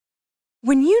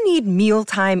When you need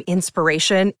mealtime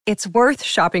inspiration, it's worth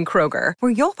shopping Kroger,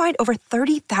 where you'll find over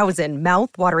 30,000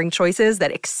 mouth-watering choices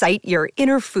that excite your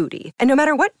inner foodie. And no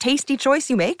matter what tasty choice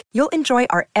you make, you'll enjoy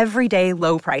our everyday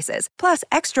low prices, plus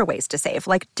extra ways to save,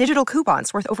 like digital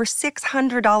coupons worth over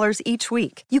 $600 each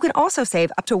week. You can also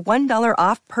save up to $1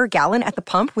 off per gallon at the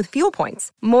pump with fuel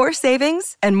points. More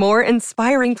savings and more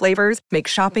inspiring flavors make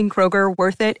shopping Kroger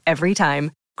worth it every time.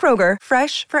 Kroger,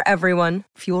 fresh for everyone.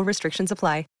 Fuel restrictions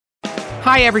apply.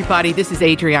 Hi, everybody. This is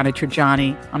Adriana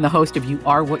Trajani. I'm the host of You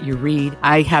Are What You Read.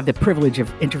 I have the privilege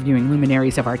of interviewing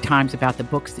luminaries of our times about the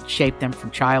books that shaped them from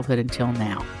childhood until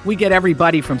now. We get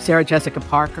everybody from Sarah Jessica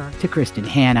Parker to Kristen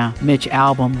Hanna, Mitch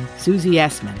Albom, Susie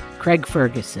Essman, Craig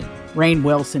Ferguson, Rainn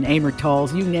Wilson, Amor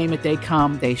Tolls, you name it, they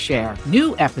come, they share.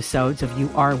 New episodes of You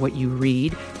Are What You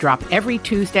Read drop every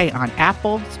Tuesday on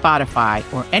Apple, Spotify,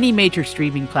 or any major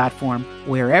streaming platform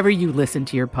wherever you listen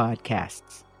to your podcasts.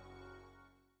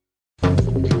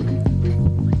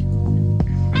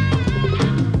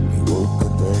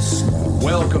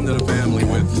 Welcome to the family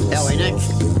with Ellie Nick,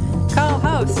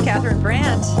 co-host Catherine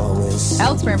Brandt,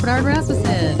 Alex Bernard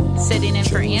Rasmussen, sitting in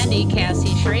for Andy,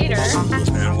 Cassie Schrader.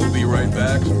 And we'll be right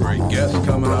back. Some great guests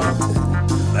coming up.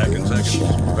 Back in seconds.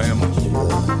 Family.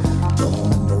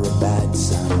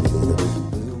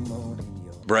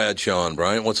 Brad, Sean,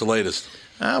 Brian, what's the latest?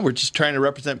 We're just trying to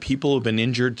represent people who've been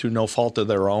injured through no fault of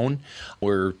their own.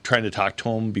 We're trying to talk to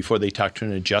them before they talk to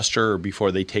an adjuster or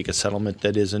before they take a settlement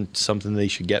that isn't something they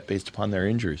should get based upon their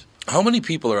injuries. How many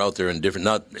people are out there in different,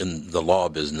 not in the law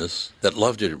business, that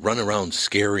love to run around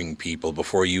scaring people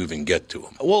before you even get to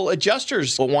them? Well,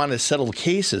 adjusters want to settle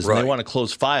cases and they want to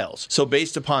close files. So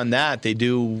based upon that, they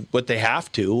do what they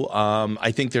have to.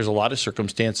 I think there's a lot of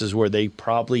circumstances where they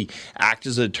probably act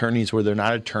as attorneys where they're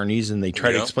not attorneys and they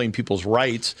try to explain people's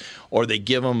rights, or they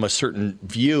give them a certain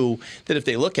view that if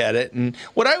they look at it, and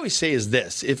what I always say is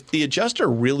this, if the adjuster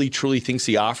really truly thinks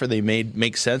the offer they made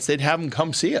makes sense, they'd have them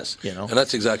come see us, you know. And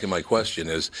that's exactly my question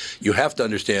is, you have to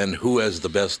understand who has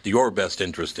your best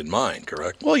interest in mind,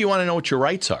 correct? Well, you want to know what your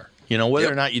rights are. You know, whether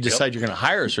or not you decide you're going to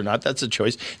hire us or not, that's a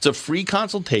choice. It's a free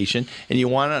consultation, and you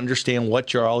want to understand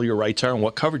what all your rights are and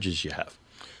what coverages you have.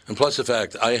 And plus the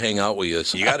fact I hang out with you,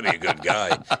 so you got to be a good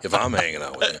guy if I'm hanging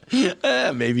out with you.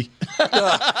 Maybe.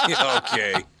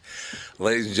 Okay.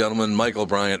 Ladies and gentlemen, Michael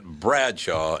Bryant,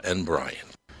 Bradshaw, and Brian.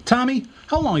 Tommy,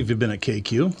 how long have you been at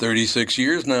KQ? 36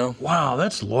 years now. Wow,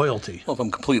 that's loyalty. Well, if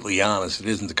I'm completely honest, it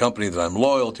isn't the company that I'm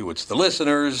loyal to, it's the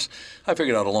listeners. I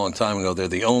figured out a long time ago they're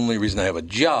the only reason I have a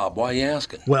job. Why are you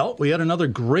asking? Well, we had another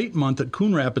great month at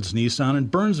Coon Rapids Nissan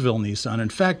and Burnsville Nissan. In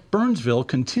fact, Burnsville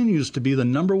continues to be the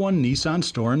 #1 Nissan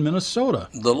store in Minnesota.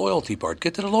 The loyalty part.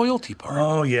 Get to the loyalty part.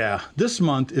 Oh, yeah. This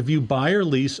month, if you buy or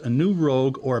lease a new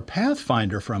Rogue or a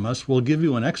Pathfinder from us, we'll give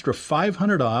you an extra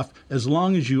 $500 off as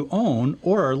long as you own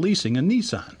or are leasing a Nissan.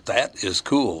 That is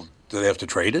cool. Do they have to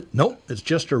trade it? Nope. It's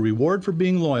just a reward for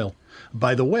being loyal.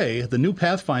 By the way, the new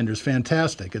Pathfinder's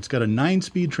fantastic. It's got a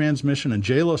 9-speed transmission, and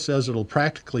JLo says it'll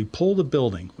practically pull the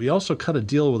building. We also cut a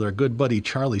deal with our good buddy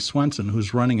Charlie Swenson,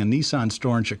 who's running a Nissan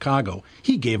store in Chicago.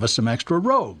 He gave us some extra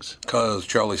Rogues. Because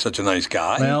Charlie's such a nice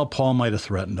guy? Well, Paul might have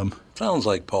threatened him. Sounds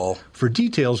like Paul. For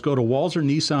details, go to Walser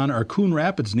Nissan or Coon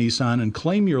Rapids Nissan and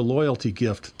claim your loyalty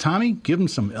gift. Tommy, give him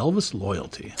some Elvis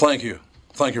loyalty. Thank you.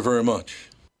 Thank you very much.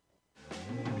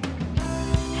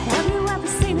 Have you ever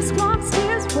seen a squawk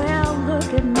steers? Well,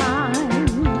 look at mine.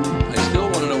 I still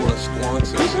want to know what a squawk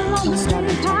is.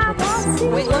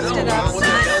 We looked it up. What the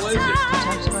hell is it?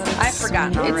 I've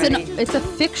forgotten already. It's a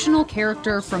fictional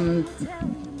character from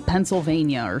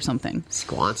Pennsylvania or something.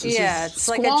 Squonk? Yeah, it's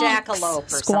like a jackalope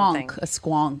or something. A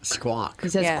squonk. Squawk. He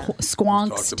says Yeah.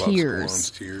 Squonk's tears. Squonk's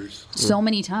tears. So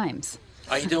many times.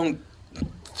 I don't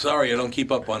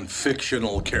keep up on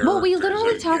fictional characters. Well, we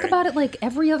literally talk about it like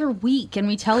every other week, and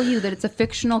we tell you that it's a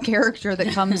fictional character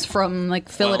that comes from like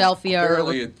Philadelphia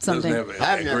or it something. Doesn't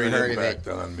have a great impact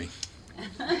on me.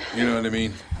 You know what I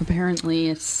mean? Apparently,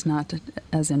 it's not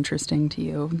as interesting to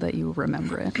you that you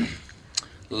remember it.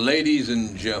 Ladies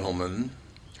and gentlemen,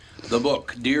 the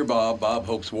book, Dear Bob, Bob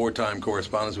Hope's Wartime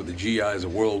Correspondence with the GIs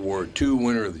of World War II,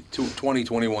 winner of the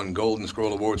 2021 Golden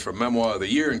Scroll Awards for Memoir of the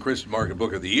Year and Christian Market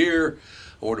Book of the Year,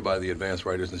 awarded by the Advanced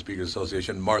Writers and Speakers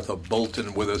Association. Martha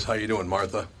Bolton with us. How you doing,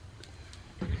 Martha?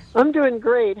 I'm doing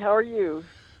great. How are you?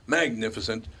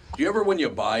 Magnificent. Do you ever, when you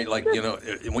buy, like, you know,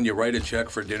 when you write a check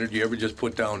for dinner, do you ever just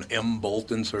put down M.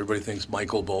 Bolton so everybody thinks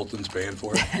Michael Bolton's paying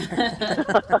for it?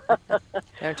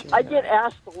 I get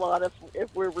asked a lot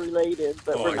if we're related,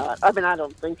 but we're not. I mean, I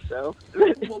don't think so.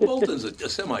 Well, Bolton's a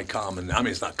semi-common. I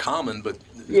mean, it's not common, but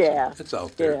it's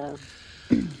out there.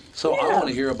 Yeah. So I want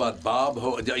to hear about Bob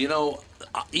Hope. You know,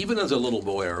 even as a little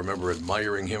boy, I remember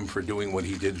admiring him for doing what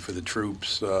he did for the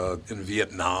troops in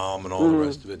Vietnam and all the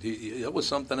rest of it. It was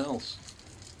something else.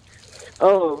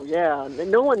 Oh, yeah.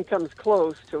 No one comes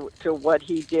close to what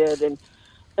he did. And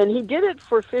he did it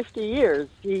for 50 years.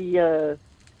 He wanted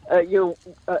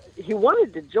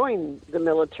to join the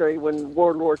military when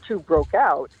World War II broke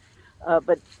out,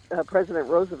 but President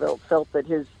Roosevelt felt that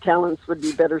his talents would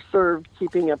be better served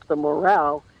keeping up the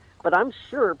morale. But I'm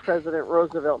sure President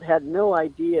Roosevelt had no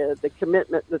idea the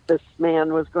commitment that this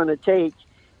man was going to take,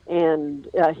 and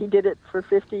he did it for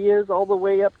 50 years, all the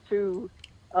way up to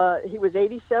he was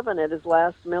 87 at his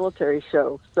last military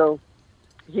show. So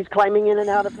he's climbing in and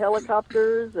out of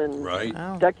helicopters and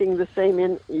ducking the same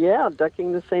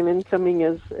incoming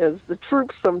as the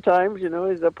troops sometimes.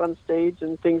 He's up on stage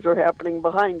and things are happening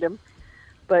behind him.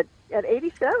 But at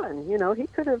 87, he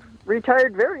could have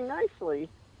retired very nicely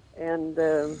and,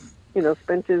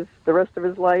 spent the rest of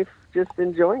his life just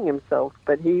enjoying himself.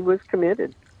 But he was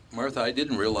committed. Martha, I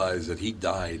didn't realize that he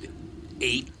died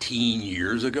 18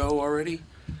 years ago already.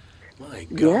 My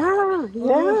God.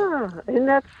 Yeah. Isn't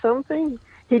that something?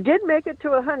 He did make it to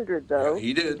 100, though. Yeah,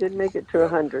 he did. He did make it to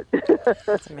 100.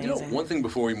 That's amazing. One thing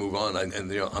before we move on,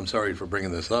 and I'm sorry for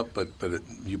bringing this up, but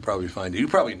you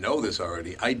probably know this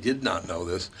already. I did not know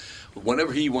this.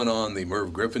 Whenever he went on the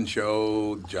Merv Griffin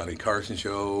show, Johnny Carson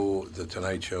show, the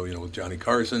Tonight Show, with Johnny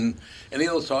Carson, any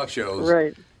of those talk shows,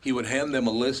 right. He would hand them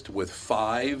a list with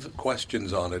 5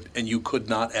 questions on it, and you could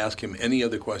not ask him any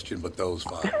other question but those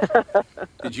 5.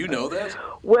 Did you know that?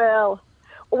 Well,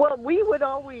 we would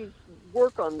always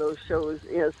work on those shows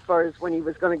as far as when he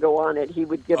was going to go on it. He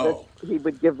would give us he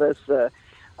would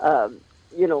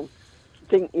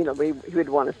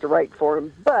want us to write for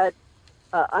him. But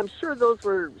I'm sure those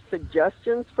were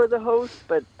suggestions for the host,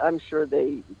 but I'm sure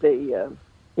they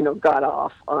got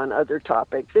off on other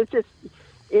topics. It's just,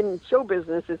 in show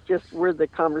business, it's just where the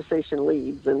conversation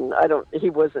leads, and he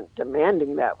wasn't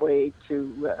demanding that way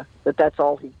that's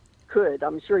all he could.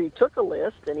 I'm sure he took a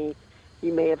list and he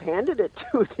may have handed it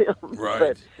to them. Right,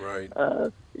 but, right.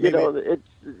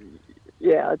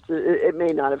 It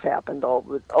may not have happened all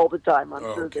the time. I'm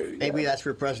sure. Maybe that's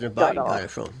where President Biden got it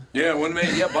from. Yeah,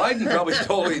 Biden probably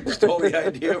stole the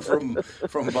idea from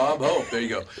Bob Hope. There you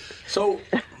go. So,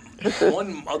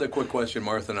 one other quick question,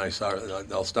 Martha, and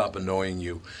I'll stop annoying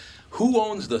you. Who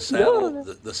owns the saddle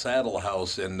the saddle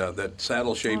house in that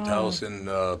saddle-shaped house in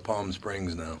Palm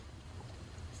Springs now?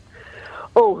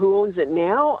 Oh, who owns it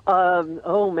now?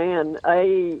 Man,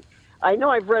 I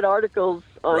know I've read articles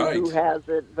on who has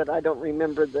it, but I don't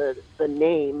remember the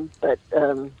name. But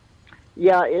that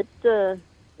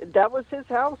was his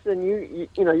house, and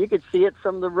you could see it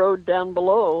from the road down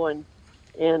below, and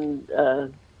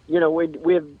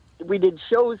we did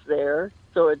shows there,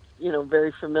 so it's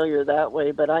very familiar that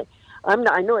way. But I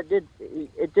know it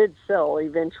did sell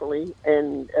eventually,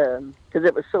 and because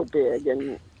it was so big,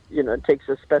 and it takes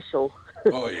a special.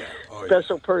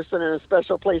 Special person in a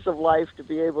special place of life to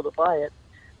be able to buy it.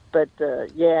 But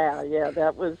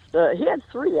that was he had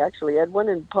 3 actually. He had one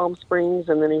in Palm Springs,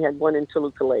 and then he had one in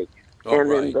Toluca Lake,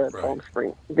 in Palm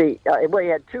Springs. He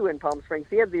had 2 in Palm Springs.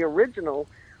 He had the original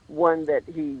one that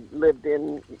he lived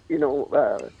in,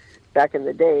 back in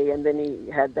the day, and then he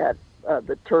had that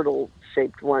the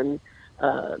turtle-shaped one.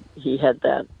 He had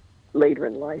that later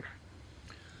in life.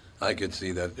 I could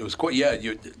see that. It was quite,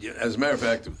 as a matter of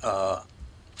fact,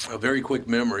 a very quick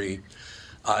memory.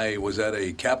 I was at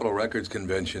a Capitol Records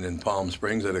convention in Palm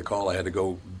Springs. I had a call. I had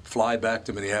to fly back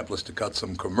to Minneapolis to cut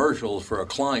some commercials for a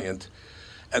client,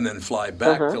 and then fly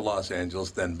back to Los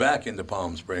Angeles, then back into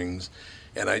Palm Springs.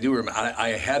 And I do remember, I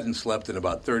hadn't slept in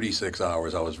about 36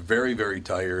 hours. I was very, very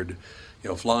tired,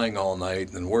 flying all night,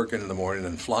 and then working in the morning,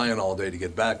 and flying all day to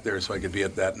get back there so I could be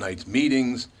at that night's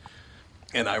meetings.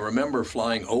 And I remember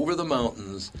flying over the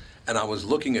mountains, and I was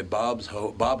looking at Bob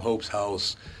Hope's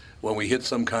house when we hit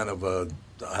some kind of a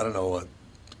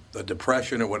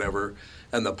depression or whatever,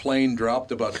 and the plane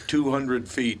dropped about 200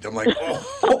 feet. I'm like,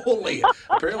 oh, holy!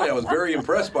 Apparently, I was very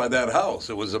impressed by that house.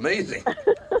 It was amazing.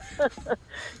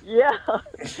 Yeah,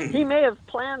 he may have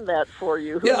planned that for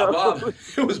you. Who knows?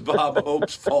 It was Bob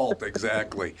Hope's fault,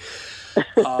 exactly.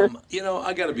 I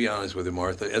got to be honest with you,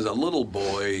 Martha. As a little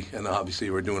boy, and obviously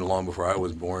we're doing it long before I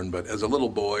was born, but as a little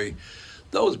boy,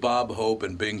 those Bob Hope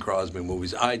and Bing Crosby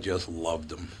movies, I just loved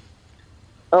them.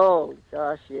 Oh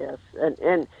gosh, yes.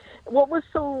 And what was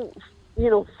so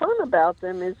fun about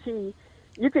them is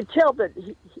you could tell that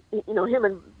him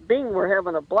and Bing were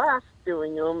having a blast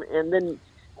doing them, and then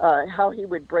how he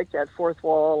would break that fourth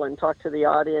wall and talk to the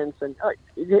audience, and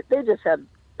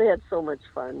they had so much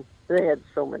fun. They had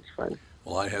so much fun.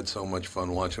 Well, I had so much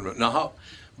fun watching them. Now,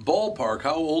 Ballpark,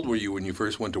 how old were you when you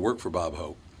first went to work for Bob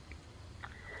Hope?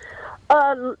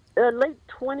 Late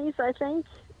 20s, I think.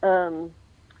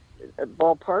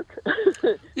 Ballpark.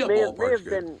 Yeah, may ballpark's have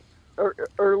been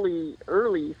early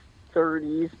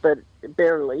 30s, but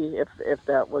barely, if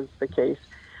that was the case.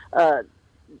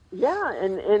 Yeah,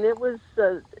 and it was,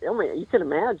 you can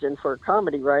imagine for a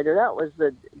comedy writer, that was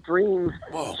the dream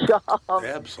job.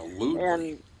 Absolutely.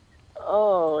 And,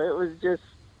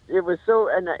 it was so,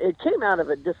 and it came out of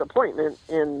a disappointment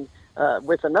in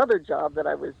with another job that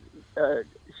I was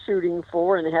shooting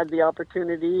for and had the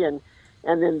opportunity, and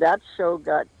then that show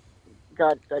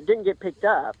didn't get picked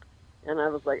up, and I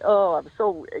was like, I was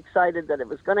so excited that it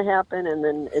was going to happen, and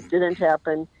then it didn't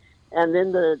happen. And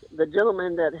then the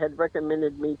gentleman that had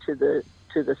recommended me to the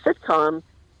sitcom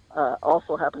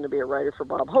also happened to be a writer for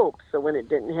Bob Hope. So when it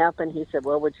didn't happen, he said,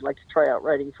 "Well, would you like to try out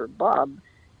writing for Bob?"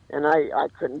 And I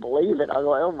couldn't believe it. I was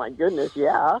like, "Oh my goodness,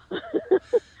 yeah." Yeah,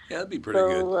 that'd be pretty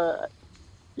good.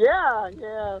 Yeah.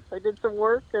 I did some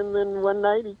work, and then one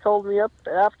night he called me up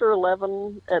after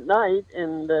 11 at night,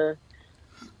 and that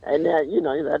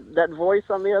voice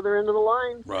on the other end of the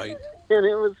line, right? And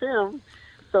it was him.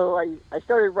 So I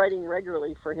started writing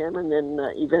regularly for him, and then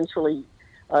eventually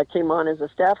came on as a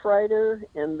staff writer,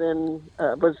 and then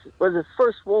was his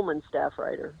first woman staff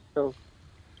writer. So.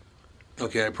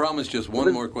 Okay, I promise just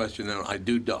one more question, and I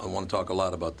want to talk a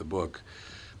lot about the book.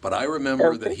 But I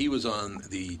remember that he was on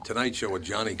the Tonight Show with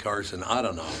Johnny Carson, I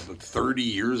don't know, 30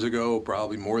 years ago,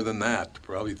 probably more than that,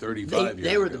 probably 35 years ago.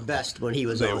 They were the best when he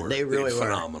was on. They really were.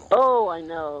 Phenomenal. Oh, I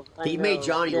know. He made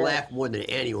Johnny laugh more than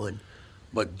anyone.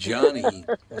 But Johnny,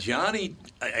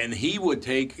 and he would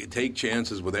take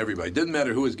chances with everybody. It didn't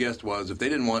matter who his guest was. If they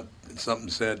didn't want something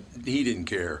said, he didn't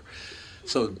care.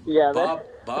 So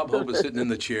Bob Hope is sitting in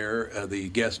the chair, the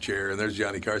guest chair, and there's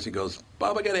Johnny Carson. He goes,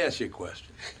 "Bob, I got to ask you a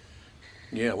question."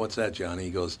 "Yeah, what's that, Johnny?" He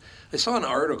goes, "I saw an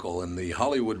article in the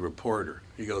Hollywood Reporter."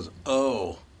 He goes,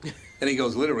 "Oh." And he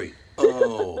goes, literally,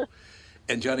 "Oh."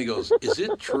 And Johnny goes, "Is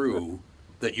it true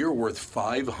that you're worth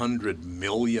 $500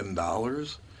 million?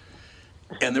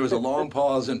 And there was a long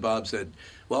pause, and Bob said,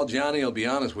 "Well, Johnny, I'll be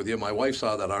honest with you. My wife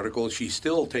saw that article. She's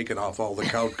still taking off all the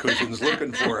couch cushions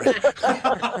looking for it."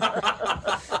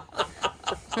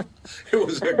 It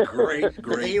was a great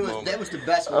moment. That was the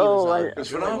best when he was on. It was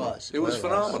phenomenal. It was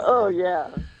phenomenal. Oh, yeah.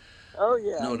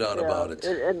 No doubt about it.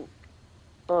 And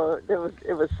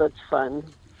it was such fun.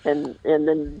 And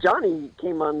then Johnny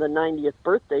came on the 90th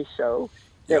birthday show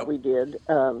that we did.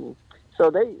 So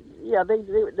they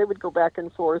would go back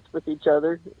and forth with each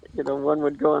other. You know, one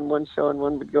would go on one show and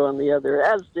one would go on the other,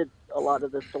 as did a lot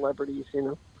of the celebrities, you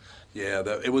know. Yeah,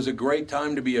 it was a great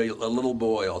time to be a little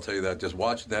boy, I'll tell you that. Just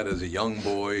watching that as a young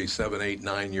boy, 7, 8,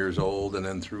 9 years old, and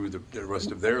then through the rest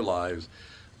of their lives,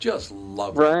 just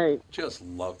loved it. Just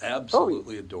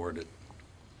absolutely adored it.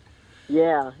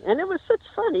 Yeah, and it was such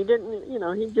fun. He didn't,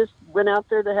 he just went out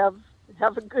there to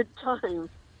have a good time.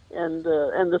 And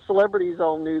the celebrities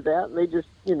all knew that, and they just,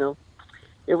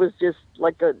 it was just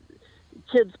like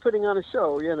kids putting on a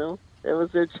show, It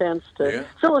was their chance to. Yeah.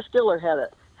 Phyllis Diller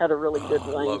had a really good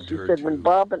line. She said, "When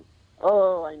Bob and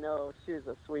I know, she was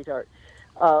a sweetheart."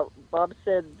 Bob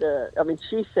said,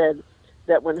 she said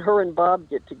that when her and Bob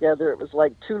get together, it was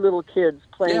like two little kids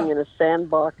playing in a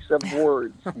sandbox of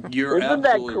words. Isn't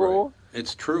that cool? Right.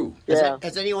 It's true. Yeah.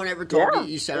 Has anyone ever told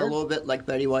you sound a little bit like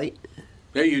Betty White?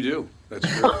 Yeah, you do. That's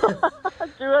true.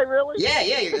 Do I really? Yeah,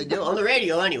 you do. On the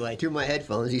radio anyway, through my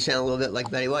headphones, you sound a little bit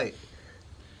like Betty White.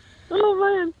 Oh,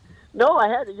 man. No, I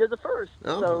had it. You're the first.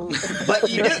 Oh. So. But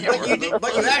you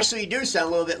actually do sound a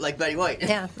little bit like Betty White.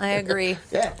 Yeah, I agree.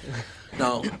 Yeah.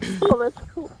 No. Oh, that's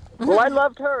cool. Well, I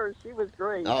loved her. She was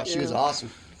great. Oh, she was awesome.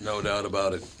 No doubt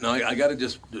about it. Now, I got to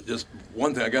just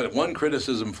one thing. I got one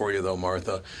criticism for you, though,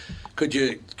 Martha. Could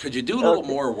you do a little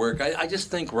more work? I just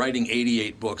think writing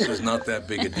 88 books is not that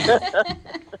big a deal.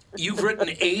 You've written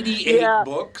 88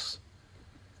 books?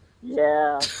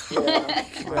 Yeah.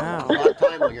 Wow. A lot of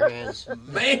time on your hands.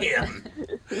 Man.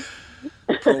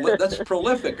 That's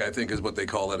prolific, I think, is what they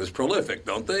call it. Is prolific,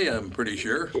 don't they? I'm pretty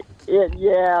sure.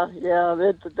 Yeah.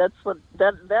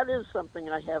 That is something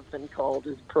I have been called,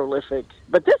 is prolific.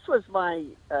 But this was my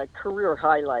career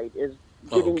highlight, is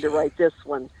getting to write this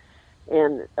one.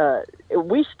 And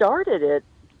we started it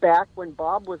back when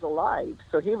Bob was alive,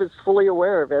 so he was fully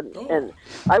aware of it. Oh. And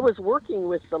I was working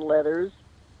with the letters,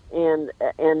 and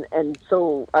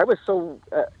so I was so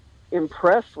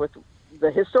impressed with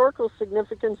the historical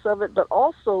significance of it, but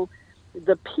also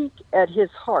the peek at his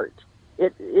heart.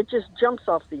 It just jumps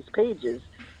off these pages,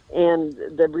 And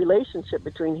the relationship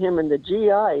between him and the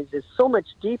GIs is so much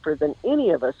deeper than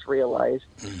any of us realized.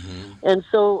 Mm-hmm. And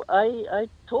so I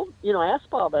told, I asked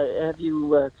Bob, have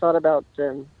you thought about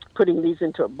putting these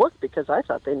into a book? Because I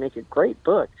thought they'd make a great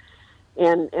book.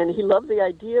 And he loved the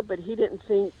idea, but he didn't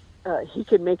think he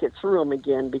could make it through them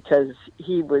again because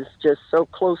he was just so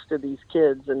close to these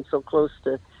kids and so close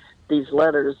to these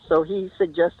letters. So he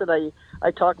suggested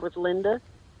I talk with Linda,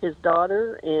 his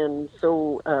daughter, and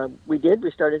so we did.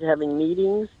 We started having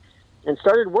meetings and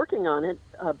started working on it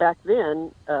back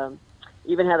then.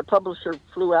 Even had a publisher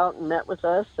flew out and met with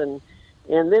us, and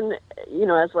then,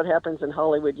 as what happens in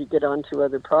Hollywood, you get on to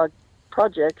other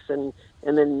projects, and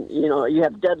then, you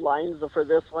have deadlines for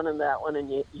this one and that one,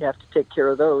 and you have to take care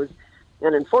of those.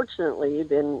 And unfortunately,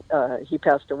 then he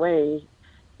passed away,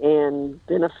 and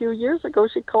then a few years ago,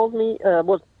 she called me,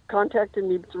 contacted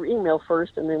me through email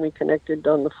first, and then we connected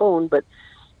on the phone, but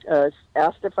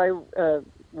asked if I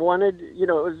wanted,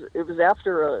 it was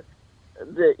after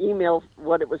the email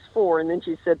what it was for, and then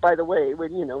she said, by the way,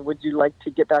 would you like to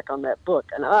get back on that book?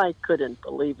 And I couldn't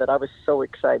believe it. I was so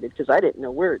excited because I didn't know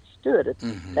where it stood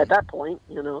at that point,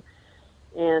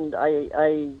 and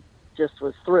I just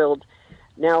was thrilled.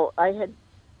 Now,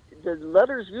 the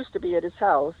letters used to be at his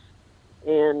house,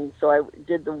 and so I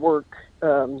did the work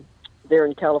there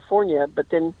in California, but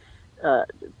then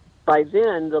by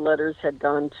then the letters had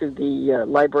gone to the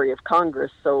Library of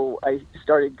Congress, so I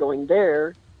started going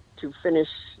there to finish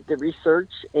the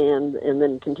research and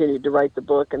then continued to write the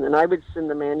book, and then I would send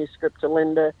the manuscript to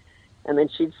Linda, and then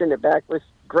she'd send it back with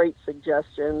great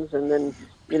suggestions, and then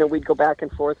we'd go back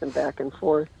and forth. And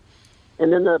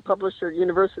then the publisher,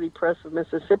 University Press of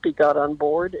Mississippi, got on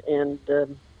board, and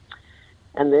then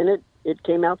it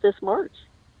came out this March.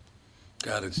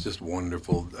 God, it's just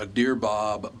wonderful. Dear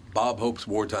Bob Hope's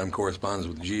Wartime Correspondence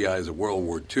with the GIs of World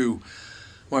War II.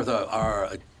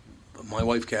 Martha, my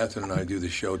wife Catherine and I do the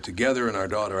show together, and our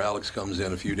daughter Alex comes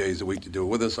in a few days a week to do it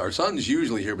with us. Our son's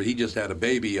usually here, but he just had a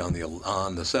baby on the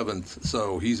 7th,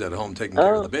 so he's at home taking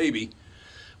care of the baby,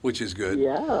 which is good.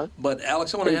 Yeah. But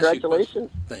Alex, I want to ask you a question.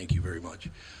 Congratulations. Thank you very much.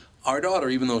 Our daughter,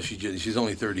 even though she's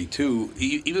only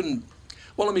 32,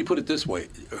 well, let me put it this way.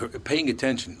 Paying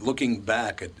attention, looking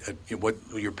back at what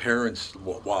your parents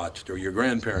watched or your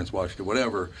grandparents watched or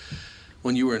whatever,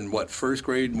 when you were in, first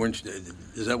grade?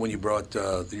 Is that when you brought,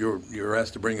 you were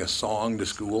asked to bring a song to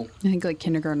school? I think like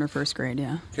kindergarten or first grade,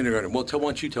 yeah. Kindergarten. Well, why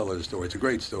don't you tell her the story? It's a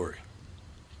great story.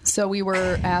 So we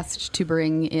were asked to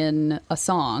bring in a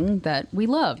song that we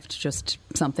loved, just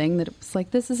something that was like,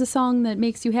 this is a song that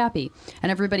makes you happy.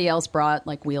 And everybody else brought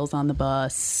like Wheels on the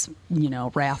Bus,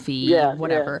 Raffi,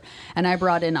 whatever. Yeah. And I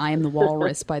brought in I Am the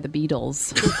Walrus by the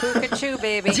Beatles. Cuckoo,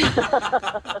 baby.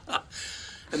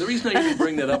 And the reason I even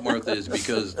bring that up, Martha, is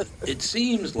because it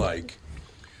seems like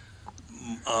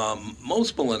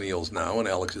most millennials now, and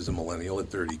Alex is a millennial at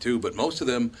 32, but most of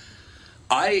them,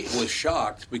 I was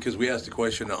shocked because we asked a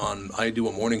question I do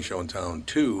a morning show in town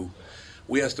too.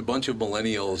 We asked a bunch of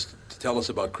millennials to tell us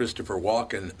about Christopher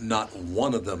Walken. Not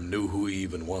one of them knew who he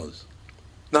even was.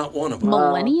 Not one of them.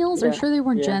 Millennials? I'm sure they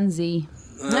weren't Gen Z.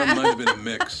 That might have been a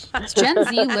mix. It's Gen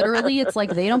Z, literally, it's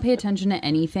like they don't pay attention to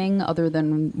anything other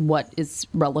than what is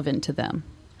relevant to them.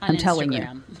 I'm telling you.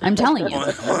 On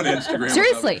Instagram.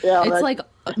 Seriously. Yeah, it's like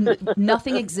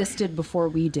nothing existed before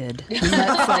we did. And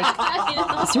that's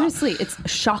like, seriously, it's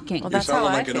shocking. Well, you're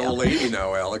sounding like an old lady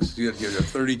now, Alex. You're a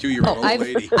 32-year-old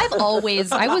lady.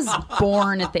 I was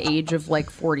born at the age of like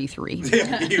 43.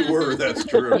 Yeah, you were. That's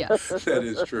true. Yes. That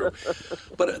is true.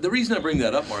 But the reason I bring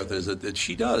that up, Martha, is that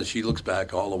she does. She looks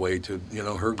back all the way to,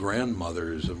 her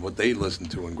grandmothers and what they listened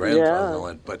to and grandfathers and all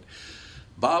that. But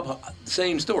Bob,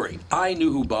 same story. I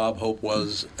knew who Bob Hope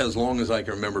was as long as I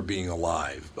can remember being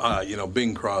alive.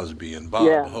 Bing Crosby and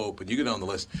Bob Hope, and you go down the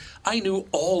list. I knew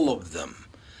all of them.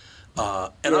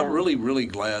 And I'm really, really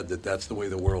glad that that's the way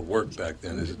the world worked back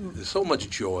then. There's so much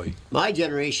joy. My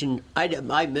generation, I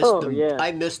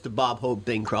missed the Bob Hope,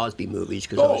 Bing Crosby movies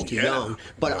because I was too young.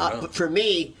 But for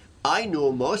me, I knew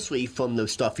him mostly from the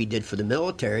stuff he did for the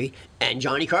military and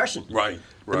Johnny Carson. Right.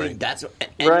 I mean, that's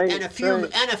and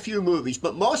a few movies,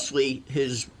 but mostly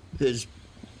his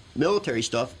military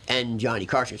stuff and Johnny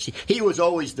Carson. See, he was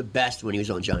always the best when he was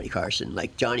on Johnny Carson.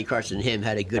 Like Johnny Carson and him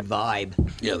had a good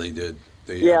vibe. Yeah, they did.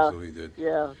 They absolutely did.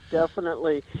 Yeah,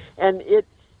 definitely. And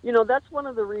that's one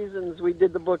of the reasons we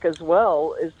did the book as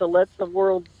well, is to let the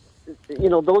world,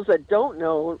 those that don't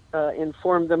know,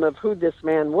 inform them of who this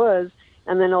man was,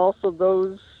 and then also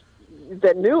those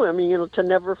that knew him, to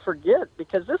never forget,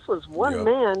 because this was one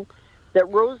man that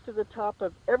rose to the top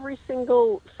of every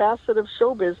single facet of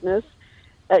show business,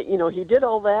 he did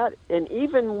all that, and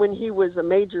even when he was a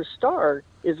major star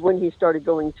is when he started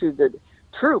going to the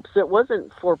troops. It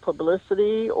wasn't for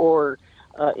publicity or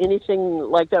anything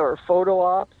like that, or photo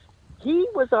ops. He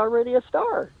was already a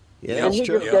star, and he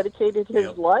just dedicated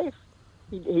his life.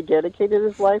 He dedicated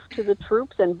his life to the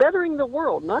troops and bettering the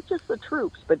world, not just the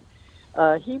troops, but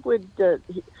he would,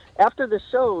 after the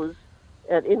shows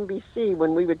at NBC,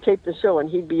 when we would tape the show, and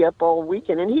he'd be up all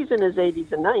weekend, and he's in his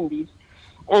 80s and 90s,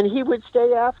 and he would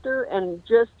stay after and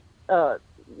just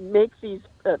make these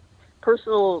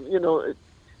personal,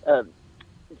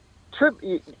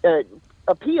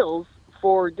 appeals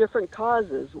for different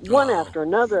causes, one after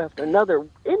another,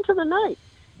 into the night.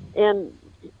 And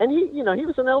he, he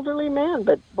was an elderly man,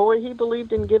 but boy, he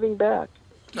believed in giving back.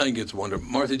 I think it's wonderful.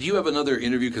 Martha, do you have another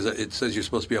interview? Because it says you're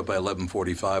supposed to be up by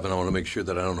 11:45, and I want to make sure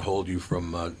that I don't hold you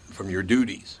from your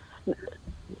duties.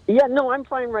 Yeah, no, I'm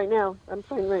fine right now.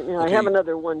 Okay. I have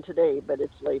another one today, but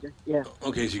it's later. Yeah.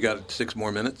 Okay, so you got 6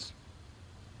 more minutes?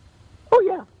 Oh,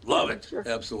 yeah. Love it. Sure.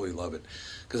 Absolutely love it.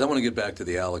 Because I want to get back to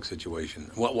the Alex situation.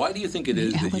 Why do you think it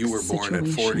is that you were born at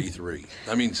 43?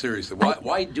 I mean, seriously,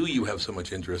 why do you have so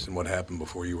much interest in what happened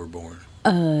before you were born?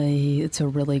 It's a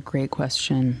really great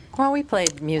question. Well, we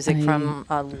played music from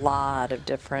a lot of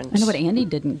different. I know, but Andy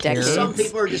didn't care. Some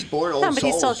people are just born old souls. No, but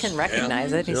he still can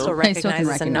recognize it. He still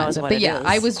recognizes and knows what it is.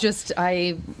 But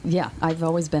I've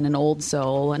always been an old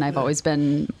soul, and I've always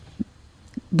been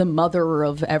the mother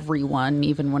of everyone,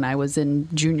 even when I was in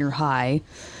junior high.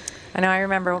 I know. I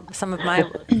remember some of my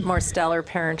more stellar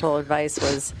parental advice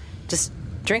was just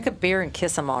drink a beer and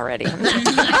kiss them already.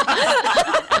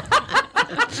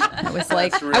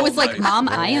 I was like, Mom,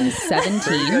 I am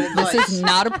 17. This is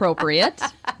not appropriate.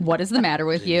 What is the matter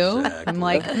with you? Exactly. I'm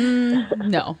like,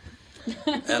 no.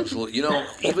 Absolutely.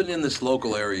 Even in this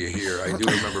local area here, I do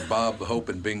remember Bob Hope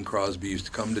and Bing Crosby used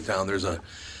to come to town. There's a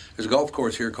golf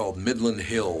course here called Midland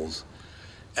Hills,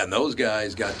 and those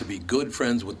guys got to be good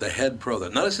friends with the head pro.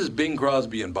 Now, this is Bing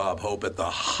Crosby and Bob Hope at the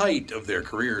height of their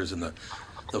careers in the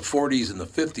 40s and the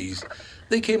 50s.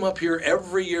 They came up here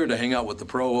every year to hang out with the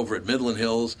pro over at Midland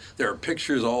Hills. There are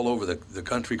pictures all over the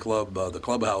country club, the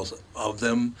clubhouse of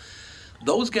them.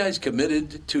 Those guys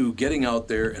committed to getting out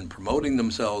there and promoting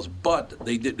themselves, but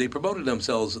they promoted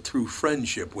themselves through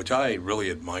friendship, which I really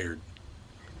admired.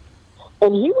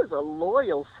 And he was a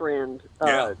loyal friend.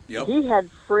 He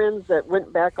had friends that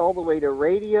went back all the way to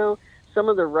radio. Some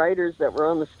of the writers that were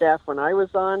on the staff when I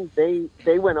was on, they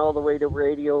went all the way to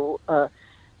radio.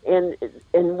 And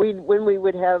when we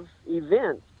would have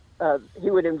events,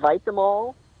 he would invite them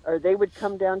all, or they would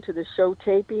come down to the show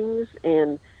tapings.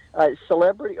 And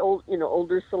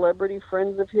older celebrity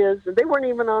friends of his, they weren't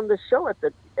even on the show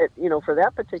for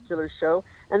that particular show,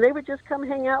 and they would just come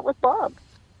hang out with Bob.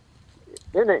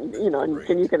 And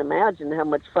you can imagine how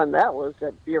much fun that was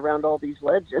to be around all these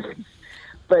legends.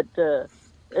 But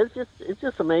it's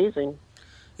just amazing.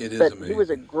 It is amazing. He was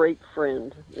a great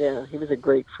friend. Yeah, he was a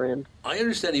great friend. I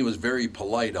understand he was very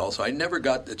polite also. I never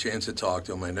got the chance to talk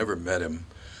to him. I never met him.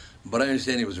 But I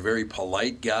understand he was a very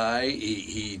polite guy.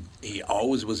 He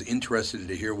always was interested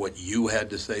to hear what you had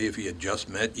to say if he had just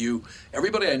met you.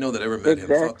 Everybody I know that ever met him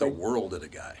thought the world of the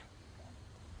guy.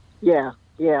 Yeah.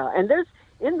 And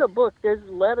in the book, there's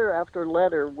letter after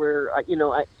letter where, I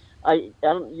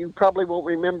don't, you probably won't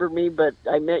remember me, but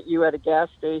I met you at a gas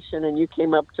station, and you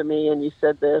came up to me and you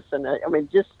said this,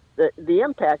 and just the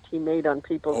impact he made on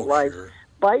people's lives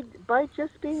by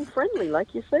just being friendly,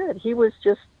 like you said. He was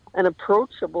just an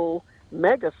approachable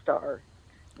megastar,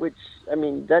 which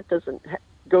that doesn't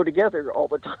go together all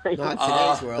the time. Not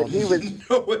today's world. He was,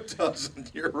 no, it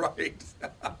doesn't. You're right.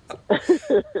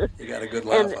 You got a good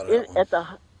laugh out of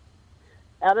that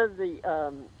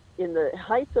one. In the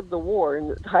height of the war, in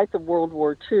the height of World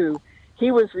War II,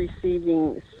 he was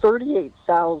receiving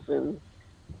 38,000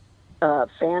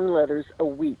 fan letters a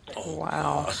week. Oh,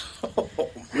 wow.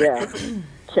 Yeah.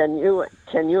 Can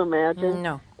you imagine?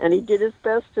 No. And he did his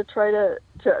best to try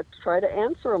to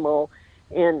answer them all,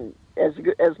 and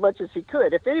as much as he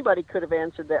could. If anybody could have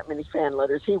answered that many fan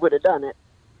letters, he would have done it.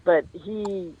 But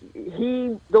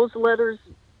those letters,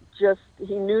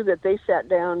 he knew that they sat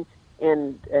down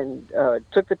and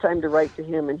took the time to write to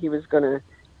him, and he was gonna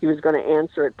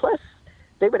answer it. Plus,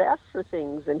 they would ask for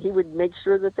things, and he would make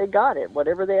sure that they got it,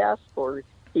 whatever they asked for.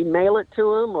 He'd mail it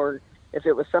to them, or if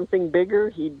it was something bigger,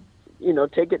 he'd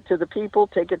take it to the people,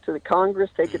 take it to the Congress,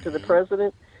 take it to the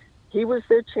president. He was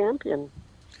their champion.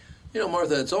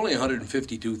 Martha, it's only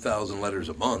 152,000 letters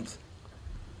a month.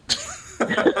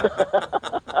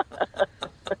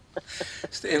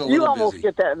 Staying a You little almost busy.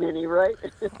 get that many, right?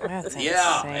 That's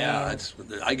Yeah.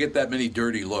 I get that many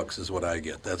dirty looks is what I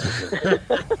get. That's what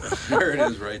there it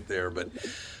is right there. But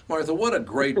Martha, what a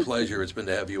great pleasure it's been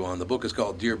to have you on. The book is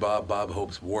called Dear Bob, Bob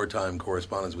Hope's Wartime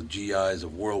Correspondence with GIs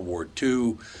of World War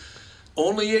II.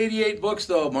 Only 88 books,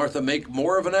 though. Martha, make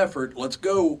more of an effort. Let's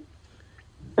go.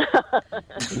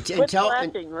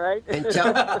 And right?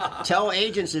 tell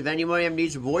agents if anybody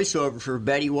needs a voiceover for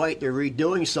Betty White, they're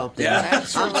redoing something. Yeah.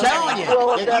 I'm telling you,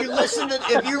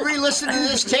 if you re-listen to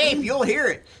this tape, you'll hear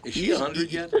it. Is she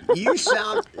 100 yet? You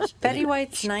sound Betty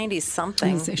White's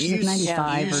 90-something. She's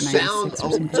 95 you or 96 sound or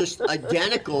something. just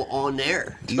identical on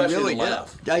there. You Especially really the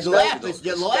laugh. do. The laugh is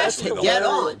Especially dead the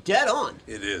on, dead on.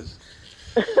 It is.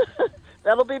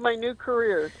 That'll be my new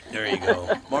career. There you go.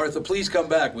 Martha, please come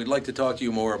back. We'd like to talk to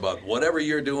you more about whatever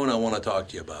you're doing. I want to talk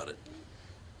to you about it.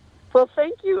 Well,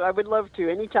 thank you. I would love to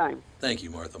anytime. Thank you,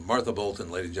 Martha. Martha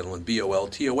Bolton, ladies and gentlemen,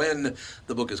 Bolton.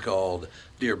 The book is called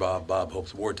Dear Bob, Bob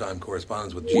Hope's Wartime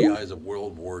Correspondence with GIs of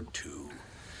World War II.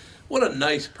 What a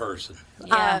nice person.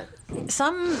 Yeah.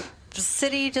 Some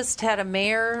city just had a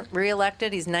mayor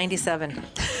reelected. He's 97.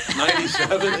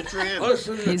 97?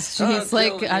 Listen, He's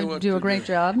like, I do a great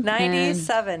job.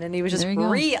 97, and he was just there you go.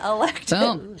 re-elected.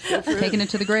 Boom. Taking it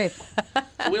to the grave.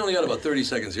 We only got about 30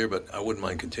 seconds here, but I wouldn't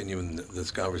mind continuing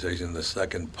this conversation in the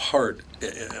second part.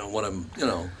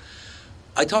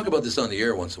 I talk about this on the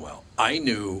air once in a while. I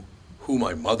knew who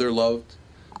my mother loved.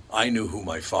 I knew who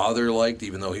my father liked,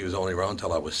 even though he was only around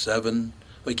until I was 7.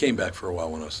 Well, he came back for a while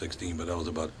when I was 16, but that was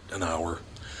about an hour.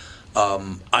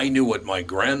 I knew what my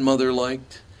grandmother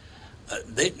liked.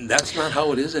 That's not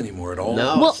how it is anymore at all.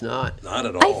 No, it's not. Not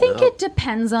at all. I think it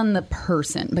depends on the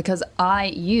person because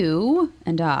I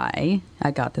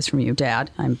got this from you,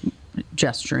 Dad. I'm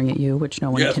gesturing at you, which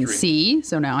no one can see.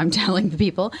 So now I'm telling the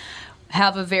people,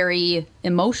 have a very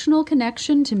emotional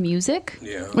connection to music.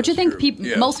 Yeah, which I think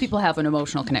yes. most people have an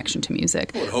emotional connection to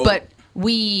music. Would hope. But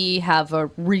we have a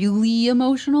really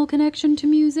emotional connection to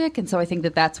music. And so I think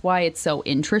that that's why it's so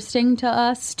interesting to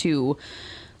us to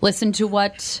listen to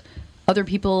what other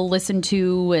people listen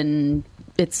to. And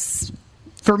it's,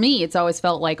 for me, it's always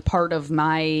felt like part of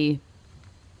my,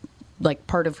 like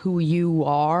part of who you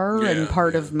are and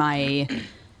part of my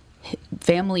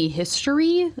family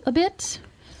history a bit.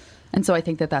 And so I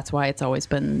think that that's why it's always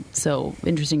been so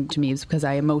interesting to me, is because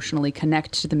I emotionally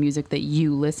connect to the music that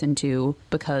you listen to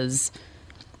because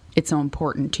it's so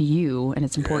important to you and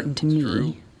it's important to me.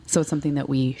 True. So it's something that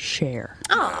we share.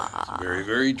 It's very,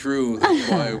 very true.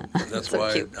 That's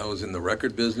why I was in the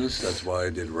record business. That's why I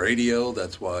did radio.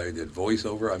 That's why I did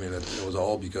voiceover. I mean, it was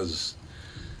all because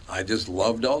I just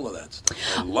loved all of that stuff.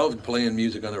 I loved playing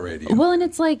music on the radio. Well, and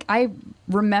it's like I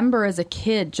remember as a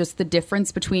kid just the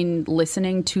difference between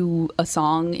listening to a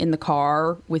song in the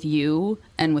car with you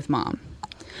and with Mom.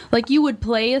 Like you would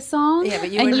play a song. Yeah,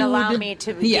 but you wouldn't allow me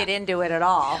to get into it at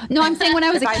all. No, I'm saying when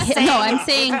I was a kid. No, I'm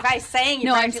saying if I sang,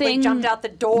 you I'm saying jumped out the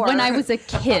door. When I was a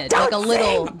kid, like a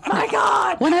little. My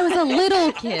God! When I was a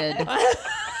little kid,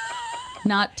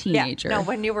 not teenager. Yeah, no,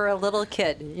 when you were a little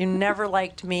kid, you never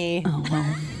liked me. Oh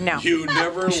well. No, you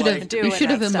never. You should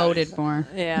have emoted more.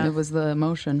 Yeah, it was the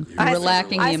emotion. You were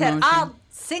lacking the emotion. I said, I'll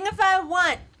sing if I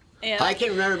want. Yeah. I can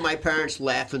remember my parents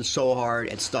laughing so hard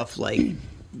at stuff like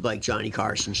Johnny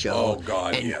Carson show. Oh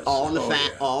God, and yes. All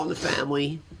in the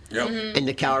Family. Yep. Mm-hmm. And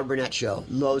the Carol Burnett show.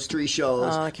 Those 3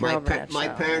 shows. My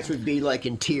parents would be like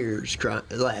in tears,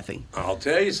 laughing. I'll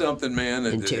tell you something,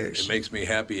 man. Tears. It makes me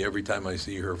happy every time I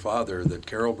see her father. That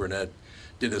Carol Burnett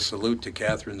did a salute to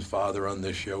Catherine's father on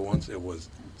this show once.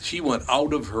 She went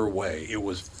out of her way. It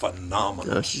was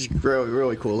phenomenal. Oh, she's a really,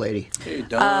 really cool lady. Hey,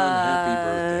 Don,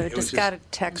 happy birthday. Just got a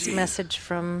text message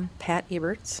from Pat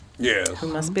Eberts. Yes. Who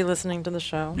must be listening to the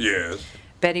show. Yes.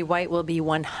 Betty White will be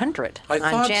 100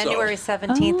 on January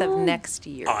 17th of next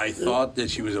year. I thought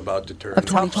that she was about to turn.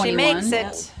 Hope she makes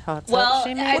it. Well,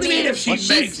 what do you mean if she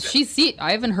makes it?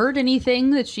 I haven't heard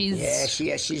anything that she's.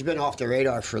 Yeah, she's been off the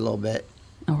radar for a little bit.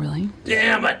 Oh, really?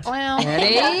 Damn it! Well,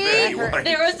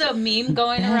 there was a meme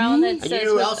going around that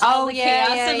says, with all the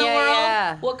chaos in the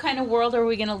world, what kind of world are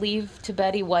we going to leave to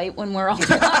Betty White when we're all gone?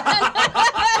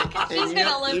 She's going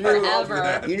to live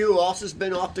forever. You know who else has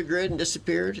been off the grid and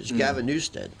disappeared? It's Gavin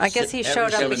Newstead. I guess he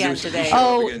showed up again today.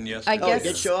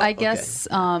 I guess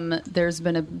there's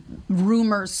been a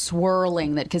rumor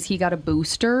swirling that because he got a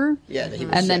booster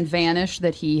and then vanished,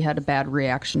 that he had a bad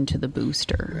reaction to the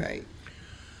booster. Right.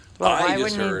 Well, why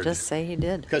wouldn't he just say he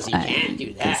did? Because he can't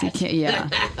do that. He can't, yeah.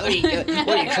 What are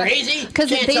you crazy? Because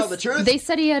Can't tell the truth? They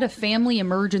said he had a family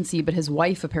emergency, but his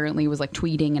wife apparently was like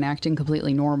tweeting and acting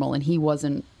completely normal, and he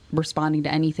wasn't responding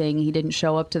to anything. He didn't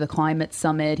show up to the climate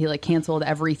summit. He like canceled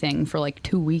everything for like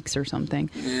 2 weeks or something.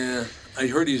 Yeah, I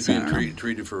heard he's being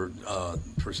treated for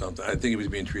something. I think he was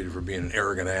being treated for being an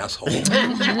arrogant asshole.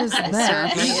 What is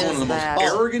that? He's one of the most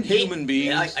arrogant human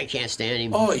beings. I can't stand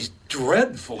him. Oh, he's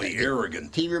dreadfully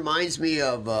arrogant. He reminds me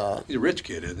of... he's a rich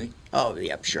kid, isn't he? Oh,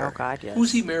 yeah, sure. Oh, God, yes.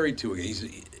 Who's he married to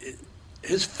again?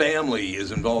 His family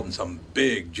is involved in some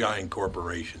big, giant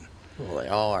corporation. Well, they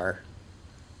all are.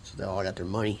 So they all got their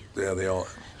money. Yeah, they all.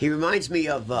 He reminds me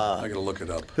of. I gotta look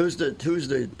it up. Who's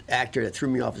the actor that threw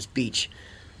me off his beach?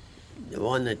 The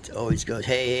one that always goes,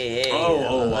 hey.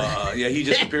 Yeah, he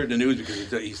just appeared in the news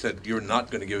because he said you're not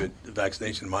going to give it the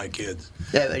vaccination to my kids.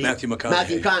 Yeah, Matthew McConaughey.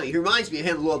 Matthew McConaughey. He reminds me of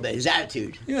him a little bit. His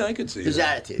attitude. Yeah, I could see his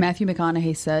attitude. Matthew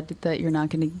McConaughey said that you're not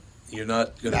going to. You're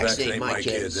not going to vaccinate my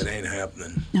kids. It ain't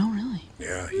happening. No, really.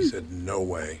 Yeah, he said no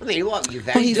way. I mean, what? You're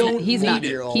he's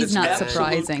not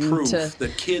surprising proof to.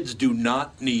 that kids do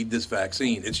not need this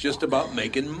vaccine. It's just about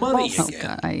making money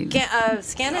again.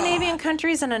 Scandinavian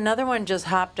countries and another one just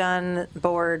hopped on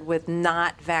board with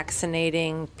not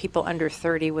vaccinating people under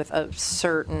 30 with a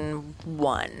certain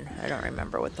one. I don't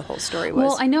remember what the whole story was.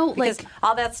 Well, I know, because like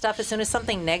all that stuff. As soon as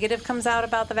something negative comes out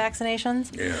about the vaccinations,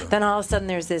 then all of a sudden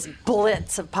there's this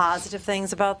blitz of positive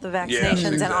things about the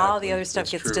vaccinations, and all the other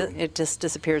stuff it just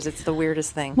disappears. It's the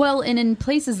weirdest thing. Well, and in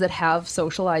places that have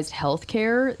socialized health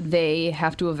care, they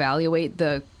have to evaluate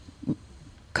the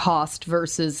cost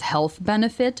versus health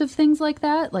benefit of things like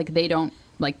that. Like they don't,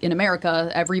 like in America,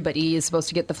 everybody is supposed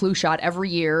to get the flu shot every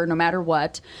year, no matter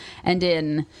what. And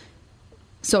in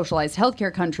socialized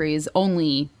healthcare countries,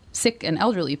 only sick and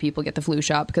elderly people get the flu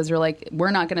shot because they're like, we're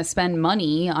not going to spend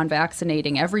money on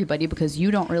vaccinating everybody because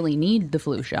you don't really need the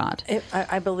flu shot.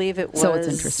 I believe it was. So it's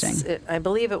interesting. I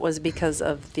believe it was because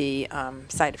of the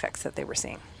side effects that they were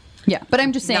seeing. Yeah, but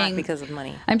I'm just saying. Not because of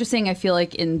money. I'm just saying I feel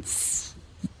like in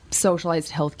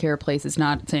socialized healthcare places,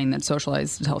 not saying that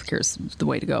socialized healthcare is the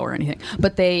way to go or anything,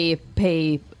 but they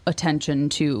pay attention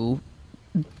to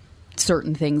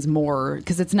certain things more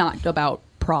because it's not about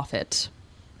profit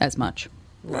as much.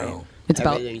 Well, it's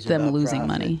about them losing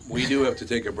money. We do have to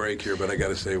take a break here, but I got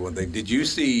to say one thing. Did you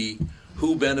see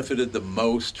who benefited the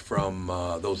most from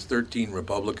those 13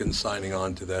 Republicans signing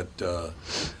on to that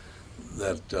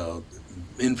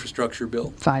infrastructure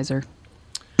bill? Pfizer.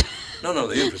 No,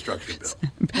 the infrastructure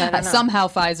bill. Somehow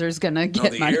Pfizer's going to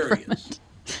get money from it.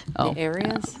 The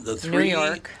areas? The three, New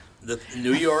York.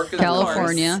 New York is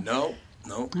California. No.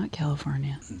 Not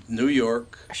California. New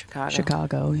York.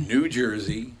 Chicago. New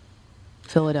Jersey.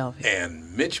 Philadelphia.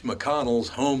 And Mitch McConnell's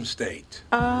home state.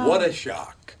 What a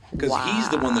shock. Because he's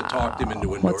the one that talked him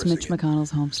into endorsing What's Mitch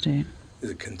McConnell's home state? Is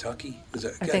it Kentucky? Is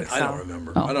that, I think so. I don't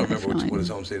remember. Oh, I don't remember what his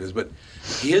home state is. But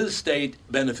his state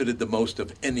benefited the most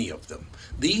of any of them.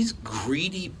 These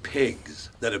greedy pigs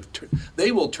that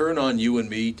they will turn on you and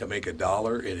me to make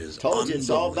 $1. It is Told you, it's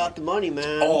all about the money,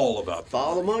 man. All about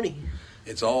follow the money.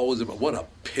 It's always about what a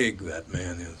pig that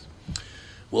man is.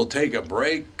 We'll take a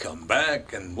break, come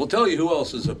back, and we'll tell you who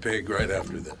else is a pig right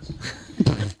after this.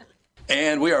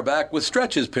 And we are back with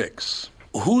Stretch's picks.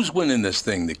 Who's winning this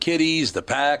thing? The Kitties, the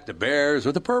Pack, the Bears,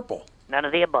 or the Purple? None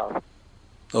of the above.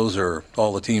 Those are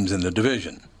all the teams in the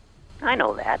division. I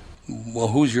know that. Well,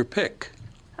 who's your pick?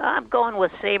 I'm going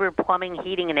with Sabre Plumbing,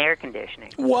 Heating, and Air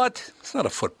Conditioning. What? It's not a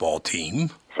football team.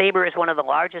 Sabre is one of the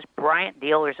largest Bryant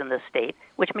dealers in the state,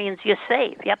 which means you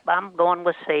save. Yep, I'm going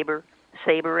with Sabre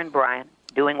and Bryant,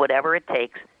 doing whatever it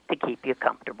takes to keep you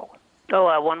comfortable.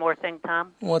 Oh, one more thing,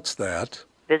 Tom. What's that?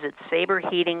 Visit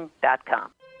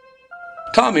saberheating.com.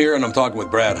 Tom here, and I'm talking with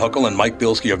Brad Huckle and Mike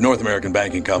Bilski of North American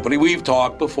Banking Company. We've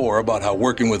talked before about how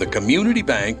working with a community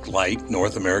bank like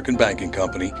North American Banking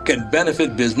Company can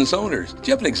benefit business owners. Do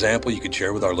you have an example you could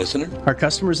share with our listener? Our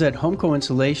customers at Homeco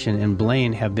Insulation in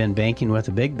Blaine have been banking with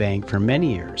a big bank for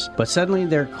many years, but suddenly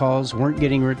their calls weren't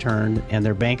getting returned and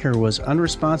their banker was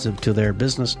unresponsive to their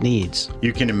business needs.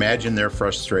 You can imagine their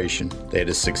frustration. They had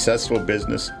a successful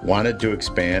business, wanted to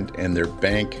expand, and their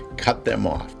bank cut them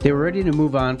off. They were ready to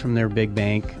move on from their big bank.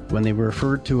 When they were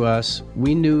referred to us,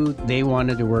 we knew they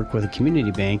wanted to work with a community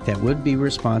bank that would be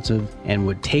responsive and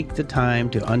would take the time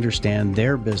to understand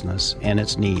their business and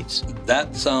its needs.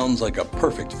 That sounds like a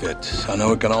perfect fit. I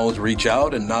know it can always reach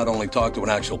out and not only talk to an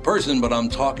actual person, but I'm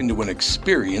talking to an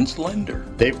experienced lender.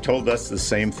 They've told us the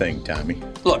same thing, Tommy.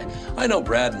 Look, I know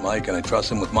Brad and Mike, and I trust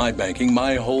them with my banking.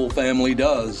 My whole family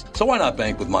does. So why not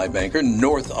bank with my banker,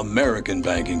 North American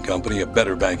Banking Company, a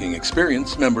better banking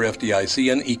experience, member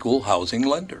FDIC, and equal housing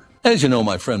lender. As you know,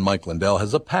 my friend Mike Lindell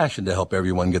has a passion to help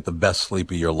everyone get the best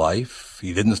sleep of your life.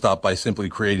 He didn't stop by simply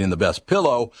creating the best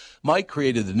pillow. Mike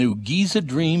created the new Giza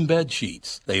Dream bed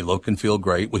sheets. They look and feel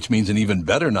great, which means an even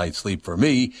better night's sleep for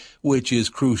me, which is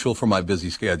crucial for my busy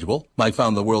schedule. Mike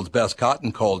found the world's best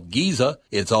cotton called Giza.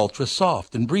 It's ultra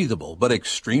soft and breathable, but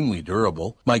extremely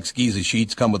durable. Mike's Giza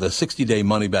sheets come with a 60-day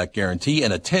money-back guarantee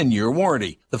and a 10-year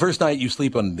warranty. The first night you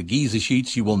sleep on the Giza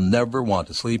sheets, you will never want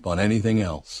to sleep on anything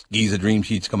else. Giza Dream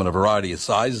sheets come in a variety of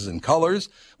sizes and colors.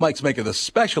 Mike's making a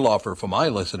special offer for my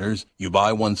listeners. You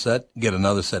buy one set, get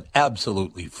another set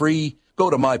absolutely free. Go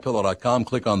to MyPillow.com,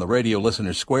 click on the radio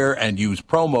listener square, and use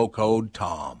promo code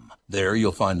TOM. There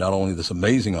you'll find not only this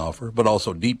amazing offer, but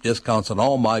also deep discounts on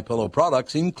all MyPillow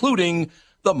products, including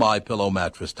the MyPillow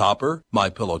mattress topper,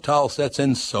 MyPillow towel sets,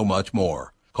 and so much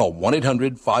more. Call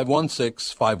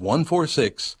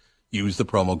 1-800-516-5146. Use the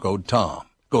promo code TOM.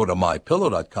 Go to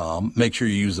MyPillow.com. Make sure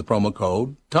you use the promo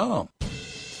code TOM.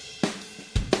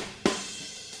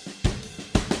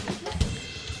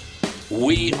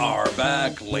 We are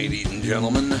back, ladies and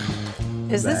gentlemen.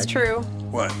 Is this true?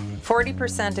 What?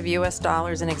 40% of U.S.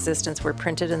 dollars in existence were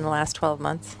printed in the last 12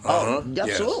 months. Oh,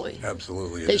 absolutely. Yes,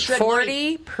 absolutely. They shred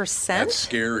 40%? That's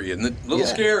scary, isn't it? A little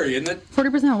scary, isn't it?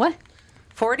 40% what?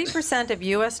 40% of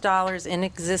U.S. dollars in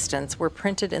existence were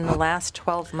printed in the last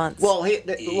 12 months. Well,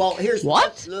 here's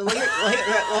what?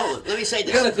 Let me say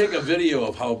this. You got to take a video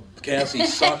of how Cassie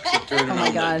sucks at turning on. Oh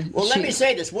my God. Well, let me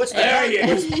say this. What's the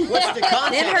context?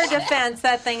 In her defense,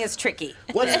 that thing is tricky.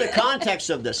 What's the context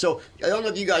of this? So I don't know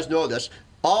if you guys know this.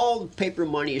 All paper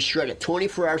money is shredded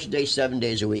 24 hours a day, 7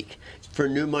 days a week for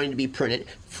new money to be printed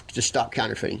to stop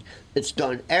counterfeiting. It's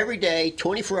done every day,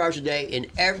 24 hours a day, in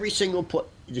every single place.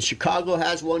 The Chicago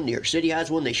has one, New York City has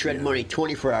one. They shred money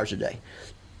 24 hours a day.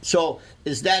 So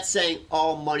is that saying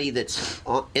all money that's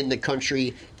in the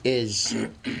country is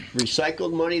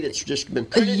recycled money that's just been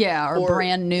printed? Yeah, or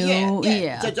brand new.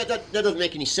 Yeah. That doesn't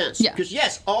make any sense. Yeah. Because,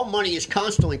 yes, all money is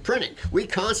constantly printed. We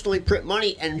constantly print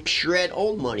money and shred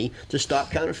old money to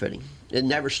stop counterfeiting. It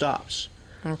never stops.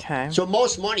 Okay. So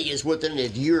most money is within a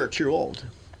year or two old.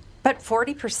 But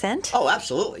 40%? Oh,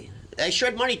 absolutely. They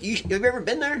shred money. Have you ever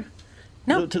been there?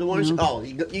 No. To the one in,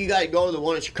 you got to go to the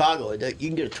one in Chicago. You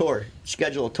can get a tour,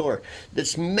 schedule a tour.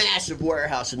 This massive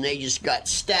warehouse, and they just got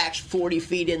stacks 40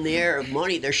 feet in the air of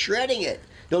money. They're shredding it.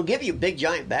 They'll give you big,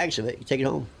 giant bags of it. You take it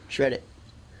home, shred it.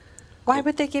 Why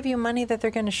would they give you money that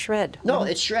they're going to shred? No,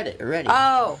 it's shredded already.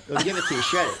 Oh. They'll give it to you,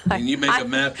 shred it. And you make a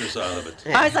mattress out of it.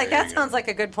 I was like, that sounds like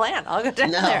a good plan. I'll go down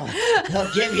there.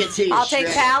 They'll give it to you. I'll take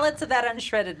pallets of that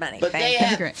unshredded money. But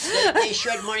Thank you. they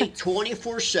shred money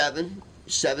 24/7,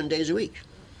 7 days a week.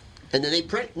 And then they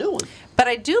print new ones. But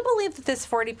I do believe that this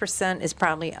 40% is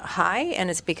probably high, and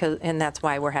that's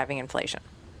why we're having inflation.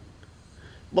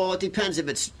 Well, it depends if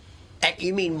it's.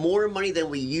 You mean more money than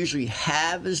we usually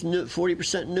have is new,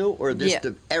 40% new, or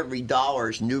every dollar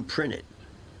is new printed?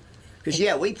 Because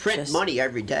we print money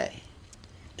every day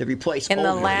to replace old money.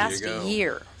 In the last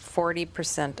year,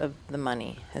 40% of the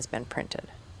money has been printed.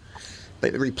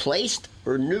 But replaced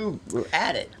or new or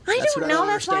added? I don't know.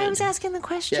 That's why I was asking the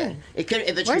question. Yeah. If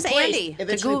it's Where's replaced, Andy? If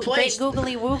it's replaced,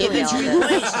 googly woogly. If it's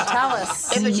replaced, tell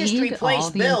us. If it's just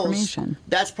replaced bills,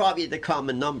 that's probably the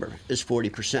common number. Is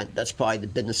 40%. That's probably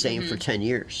been the same for 10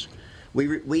 years. We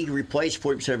replace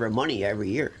 40% of our money every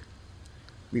year.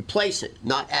 Replace it,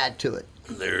 not add to it.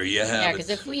 There you have it. Yeah, because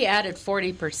if we added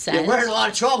 40%, we're in a lot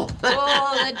of trouble.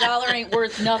 the dollar ain't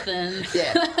worth nothing.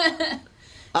 Yeah,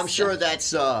 I'm sure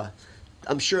that's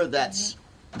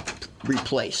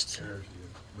replaced.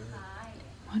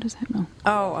 What does that mean?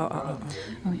 Oh,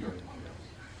 yeah.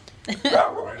 Judy,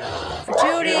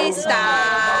 stop!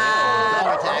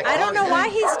 I don't know why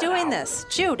he's doing this.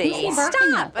 Judy,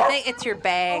 stop! I think it's your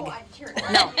bag.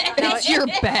 No, it's your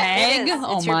bag.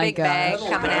 Oh it's your my big God! Bag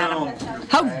coming at him.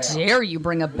 How dare you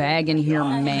bring a bag in here,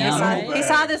 ma'am? He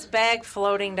saw this bag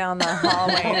floating down the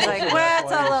hallway. He's like, "Well,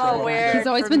 it's a little weird." He's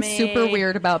always been super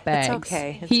weird about bags. It's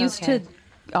okay. He used to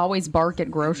always bark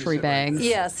at grocery bags.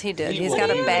 Yes, he did. He's got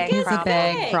a bag He has problem. a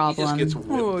bag problem. He just gets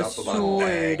whipped up about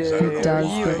bags. He does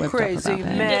get whipped crazy up about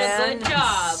man. bags. Did a good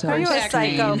job. So Are you a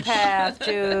strange. psychopath,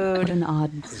 dude? What an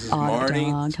odd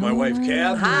Marty, dog. it's my wife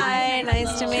Catherine. Hi,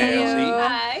 nice to meet Cassie. you.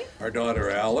 Hi. Our daughter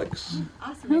Alex.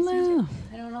 Hello.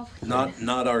 I don't know.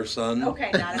 Not our son.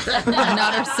 Okay, not a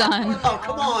Not our son. Oh,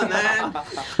 come on, man.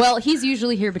 Well, he's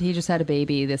usually here, but he just had a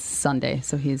baby this Sunday,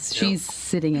 so she's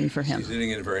sitting in for him. She's sitting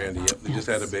in for Andy. Yep, we just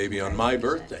had a baby on my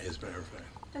birthday, as a matter of fact.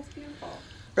 That's beautiful.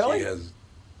 Really? She has.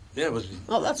 Yeah, it was.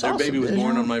 Oh, that's their awesome. baby was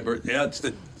born on my birthday. Yeah, it's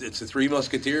the Three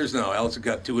Musketeers now. Alex has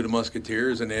got two of the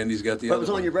Musketeers, and Andy's got the But other. it was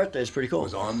on one. your birthday. It's pretty cool. It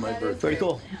was on my birthday. Pretty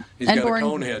cool. He's And got born- a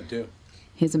cone head too.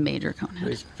 He's a major conehead.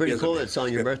 It's pretty cool that it's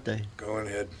on your birthday. Go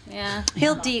ahead. Yeah.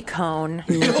 He'll decone.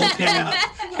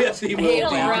 Yes, he will.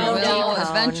 He'll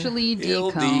eventually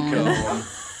He'll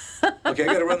decone. Okay, I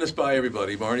got to run this by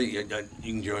everybody. Marty, you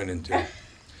can join in too.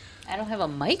 I don't have a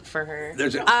mic for her.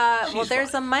 There's a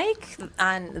there's a mic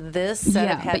on this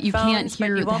set of headphones, but you can't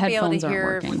hear. but you The won't be able headphones to aren't hear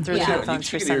working. through the headphones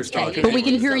for some reason. But we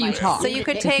can hear you talk. So you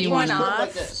could if take you one wanna.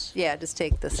 off. Yeah, just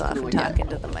take this off and talk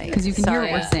into the mic. Because you can hear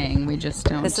what we're saying. We just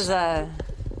don't. This is a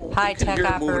high-tech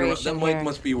operation That mic here.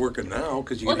 must be working now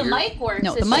because you Well, can the hear. mic works.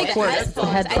 No, the it's mic just works. Headphones. The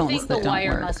headphones I think the that don't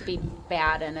wire work. must be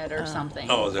bad in it or something.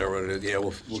 Oh, is that what it is? Yeah,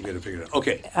 we'll get it figured out.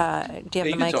 Okay. Do you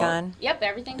have the mic on? Yep,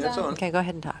 everything's on. Okay, go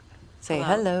ahead and talk. Say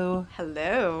hello.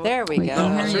 Hello. There we go.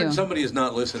 I'm certain somebody is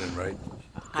not listening, right?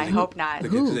 I hope not.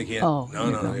 Because they can't. Oh, no,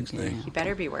 Ixnay. You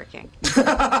better be working. He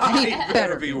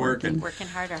better be working. Working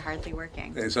hard or hardly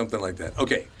working. Something like that.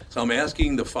 Okay, so I'm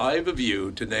asking the five of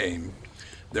you to name.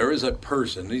 There is a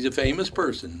person, he's a famous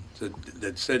person,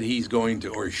 that said he's going to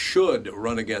or should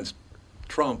run against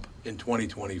Trump in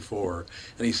 2024.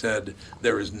 And he said,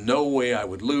 there is no way I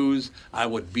would lose. I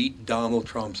would beat Donald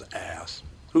Trump's ass.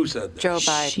 Who said that? Joe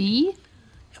Biden. She?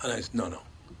 No.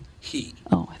 He.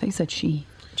 Oh, I think you said she.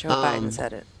 Joe Biden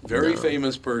said it. Very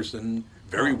famous person,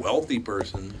 very wealthy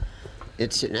person.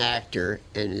 It's an actor,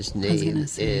 and his name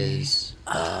is.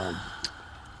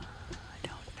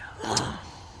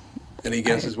 Any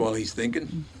guesses while he's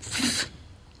thinking?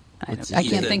 I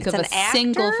can't think of a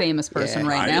single famous person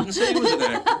right now. I didn't say he was an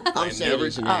actor. I'm saying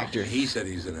he's an actor. He said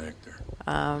he's an actor.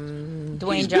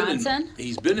 Dwayne Johnson?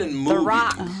 He's been in movies. The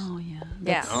Rock. Oh, yeah.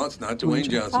 Yeah. No, it's not Dwayne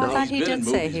Johnson. Oh, I No, thought he's he been in did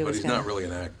say movies, he but was he's gonna- not really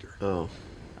an actor. Oh.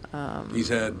 He's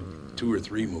had 2 or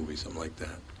 3 movies, something like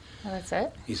that. Oh, that's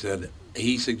it? He said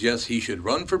he suggests he should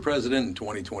run for president in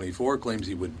 2024, claims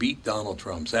he would beat Donald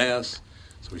Trump's ass.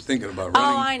 So he's thinking about running.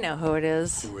 Oh, I know who it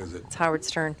is. Who is it? It's Howard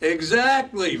Stern.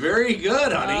 Exactly. Very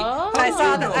good, honey. Oh. I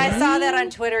saw that on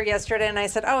Twitter yesterday, and I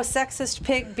said, "Oh, sexist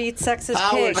pig beats sexist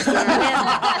Howard pig." Stern.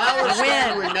 Howard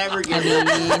Stern would never get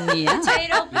elected.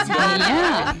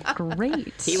 Yeah,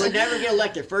 great. He would never get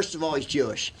elected. First of all, he's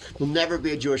Jewish. Will never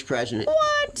be a Jewish president.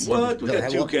 What? We got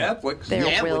 2 Catholics.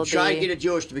 Yeah, will we'll try be. to get a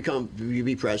Jewish to be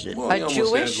president. Well, he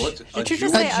almost said, Did you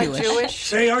just say a Jewish?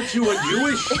 Say, aren't you a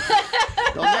Jewish?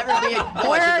 There'll never be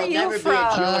a. Where are there'll you never from? Be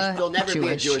a Jewish, there'll never be a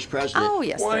Jewish. Jewish president. Oh,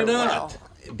 yes, Why there not?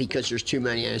 will. Because there's too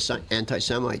many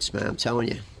anti-Semites, man. I'm telling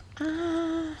you.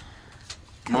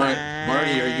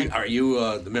 Marty, are you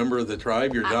the member of the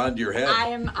tribe? You're nodding your head. I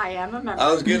am a member.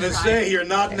 I was of the going to tribe. say, you're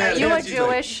nodding that Are you head. a She's like,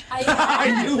 Jewish?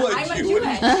 I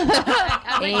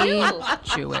knew A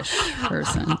Jewish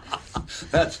person.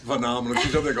 That's phenomenal.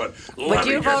 She's over there going, Would "Let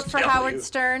me you vote just for tell Howard you."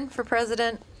 Stern for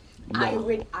president? I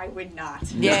would not.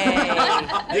 Yay!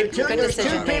 There's two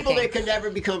decision people making. that could never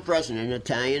become president: an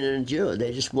Italian and a Jew.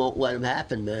 They just won't let them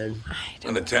happen, man.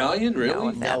 An Italian,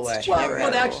 really? No way.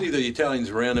 Well, actually, the Italians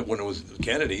ran it when it was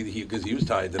Kennedy because he was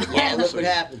tied to the Yeah, bomb. look so what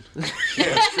happened. Yeah,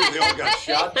 it's true. They all got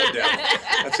shot to death.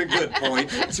 That's a good point.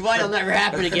 That's why it'll never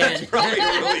happen again. That's probably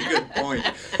a really good point.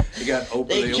 They got open.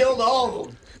 They killed all of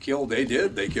them. They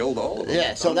did. They killed all of them.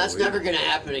 Yeah, so that's never Unbelievable. going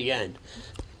to happen again.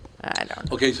 I don't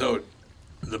know. Okay, so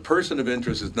the person of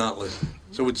interest is not listening.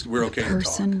 So we're okay to talk.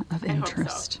 Person of I hope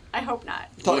interest. so. I hope not.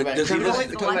 Talking about Does he criminal,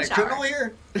 listen? talking about criminal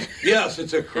here? Yes,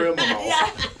 it's a criminal.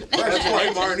 That's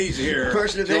why Marnie's here.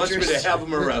 Person of She wants me interest. to have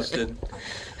him arrested.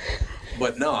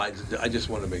 But no, I just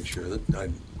want to make sure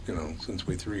that since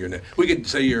we threw your name, we could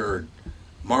say you're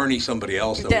Marnie somebody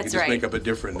else. Then we That's could just right. make up a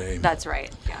different name. That's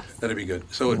right. Yes. That'd be good.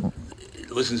 So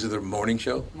it listens to the morning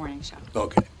show. Morning show.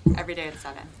 Okay. Every day at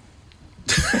 7.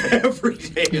 Every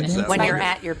day at 7. When you're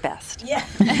at your best. Yeah.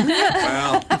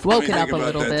 Well, I've woken let me think up a about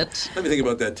little that. bit. Let me think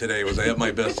about that today. Was I at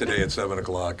my best today at 7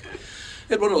 o'clock?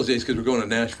 Had one of those days because we're going to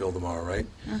Nashville tomorrow, right?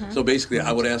 So basically,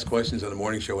 I would ask questions on the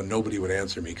morning show and nobody would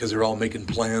answer me because they're all making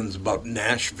plans about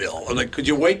Nashville. I'm like, could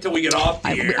you wait till we get off the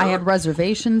air? I had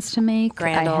reservations to make.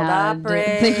 Grand I Ole had Opry,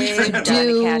 things to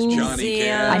Johnny Cash do. Johnny Museum.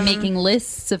 Cash. I'm making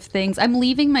lists of things. I'm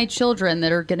leaving my children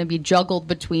that are going to be juggled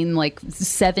between like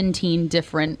 17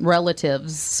 different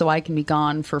relatives so I can be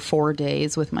gone for 4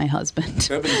 days with my husband.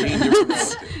 17 different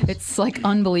relatives. It's like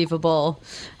unbelievable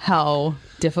how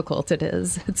difficult it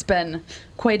is. It's been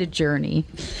quite a journey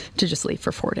to just leave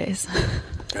for 4 days.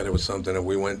 And it was something that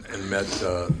we went and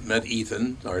met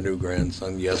Ethan, our new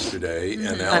grandson, yesterday.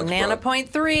 And Alex I'm Nana point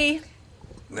 3.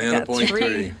 Nana Got point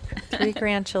 3. 3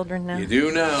 grandchildren now. You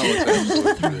do now. It's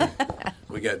absolutely true.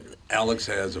 We got Alex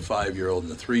has a 5-year-old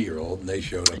and a 3-year-old, and they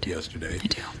showed up yesterday. I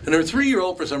do. And our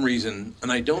 3-year-old, for some reason,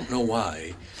 and I don't know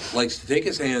why, likes to take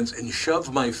his hands and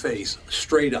shove my face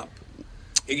straight up.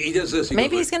 He does this.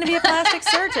 Maybe he's going to be a plastic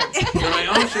surgeon. And I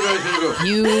asked you guys to go.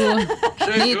 You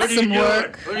need some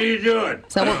work. What are you doing?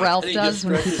 Is that what Ralph And he does just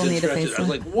when stretches people and need a stretches. facelift? I was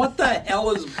like, what the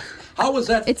hell is? How is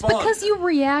that It's fun? because you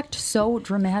react so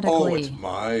dramatically. Oh, it's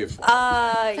my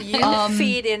fault. You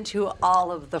feed into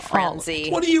all of the frenzy.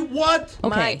 What do you what?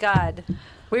 My God.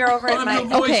 We are over at I'm my the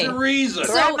voice of reason.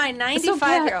 We're at my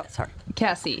 95-year-old. Sorry.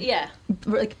 Cassie. Yeah.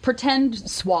 Like, pretend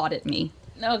swat at me.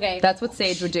 Okay. That's what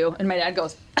Sage would do. And my dad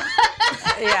goes,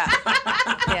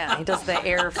 Yeah, he does the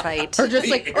air fight. or just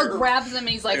like, or grabs him and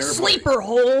he's like, sleeper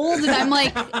hold. And I'm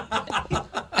like,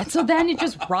 and so then it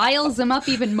just riles him up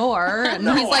even more. And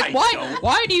No, he's like, I don't.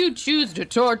 why do you choose to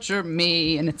torture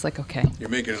me? And it's like, okay. You're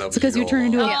making it up. It's because you turn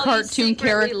into a Oh, cartoon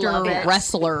character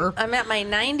wrestler. I'm at my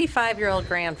 95-year-old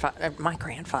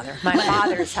grandfather, my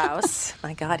father's house.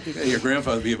 My God, he. Yeah, your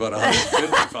grandfather would be about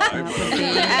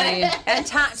 155. And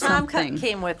Tom Something.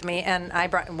 came with me, and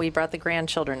we brought the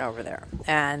grandchildren over there,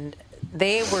 and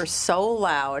they were so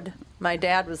loud. My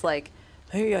dad was like,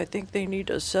 "Hey, I think they need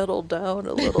to settle down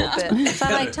a little bit." So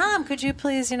I'm like, "Tom, could you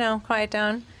please, quiet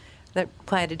down?" That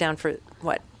quieted down for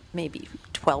what, maybe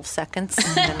 12 seconds,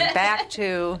 and then back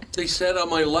to. They sat on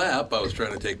my lap. I was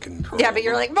trying to take control. Yeah, but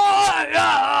you're like,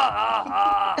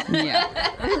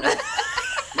 yeah.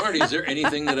 Marty, is there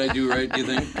anything that I do right, do you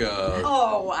think?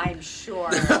 Oh, I'm sure.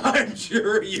 I'm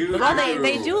sure you Well, do.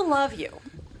 they do love you,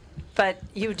 but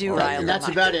you do rile them That's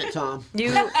up. about it, Tom.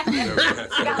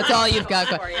 That's all you've got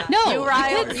going. No,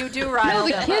 you do rile No,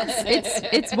 the them kids,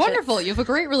 it's wonderful. You have a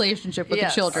great relationship with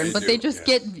Yes. the children, I but do, they just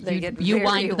yes. you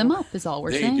wind them up is all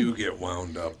we're They saying. do get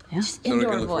wound up. Yeah. So they're Indoor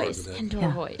gonna look forward voice. to that. Indoor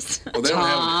voice. Well, they don't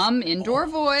have Tom, indoor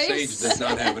Sage voice. does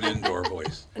not have an indoor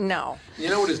voice. No. You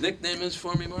know what his nickname is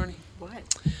for me, Marty? What?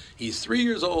 He's 3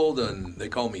 years old, and they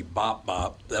call me Bop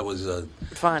Bop. That was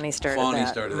Fawny started Fawny that.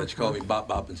 started that. She called me Bop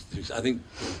Bop. And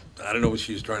I don't know what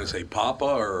she was trying to say, Papa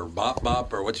or Bop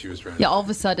Bop, or what she was trying to Yeah, all of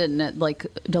a sudden, at like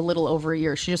a little over a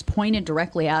year, she just pointed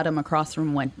directly at him across the room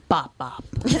and went, bop, bop.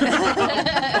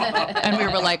 And we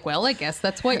were like, well, I guess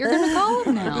that's what you're going to call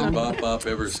him now. Been Bop Bop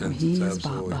ever since. It's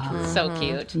absolutely true. So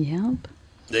cute. Yep.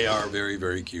 They are very,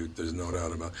 very cute. There's no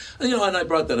doubt about it. And, and I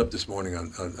brought that up this morning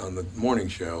on the morning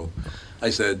show. I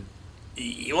said,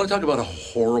 you want to talk about how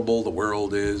horrible the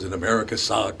world is and America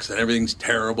sucks and everything's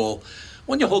terrible?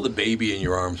 When you hold a baby in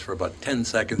your arms for about 10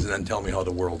 seconds and then tell me how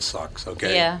the world sucks,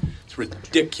 okay? Yeah. It's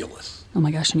ridiculous. Oh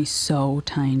my gosh, and he's so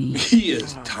tiny. He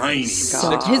is tiny.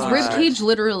 So, his rib cage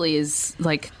literally is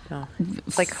like,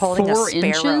 it's like holding a 4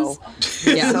 sparrow. inches.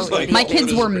 Yeah, It's like my holding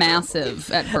kids a were sparrow.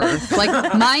 massive at birth.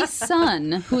 Like my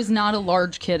son, who is not a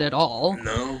large kid at all.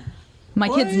 No. My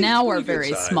Well, kids he's now are pretty good very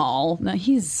size. small. No,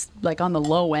 he's like on the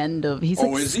low end of. He's Oh,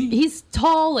 like, is he? He's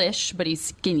tallish, but he's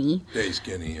skinny. Yeah, he's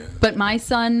skinny, yeah. But my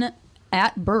son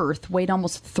at birth weighed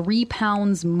almost 3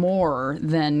 pounds more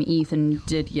than Ethan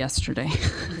did yesterday.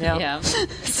 Yeah.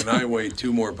 And I weighed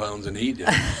 2 more pounds than he did.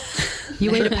 He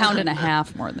weighed 1.5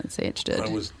 pounds more than Sage did.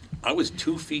 I was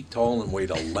 2 feet tall and weighed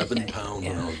 11 pounds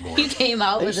when I was born. You came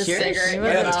out Are with you a serious? cigarette. You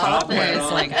with had a it top off, hat and it's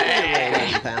on. like,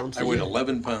 hey. Pounds. I weighed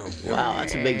 11 pounds. Yeah. Wow,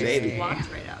 that's a big baby.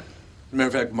 Walked right out. Matter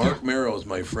of fact, Mark Merrow is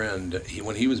my friend.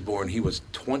 When he was born, he was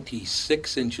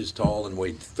 26 inches tall and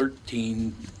weighed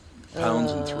 13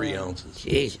 pounds and 3 ounces.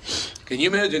 Jeez. Can you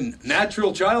imagine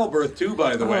natural childbirth too?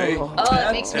 By the way, Oh, it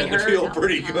that makes me had to hurt. feel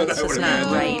pretty good. I would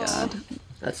imagine. Right.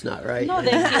 That's not right. No,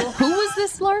 thank you. Who was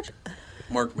this large?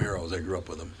 Mark Merrows. I grew up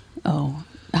with him Oh,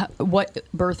 what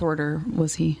birth order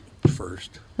was he?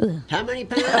 first. How many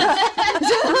pounds?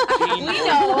 We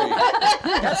know.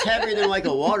 That's heavier than like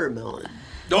a watermelon.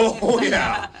 Oh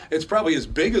yeah, it's probably as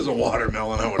big as a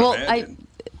watermelon. I would Well, imagine.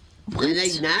 Did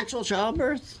they natural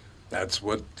childbirth? That's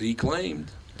what he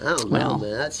claimed. I don't know, Well.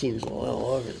 man. That seems a little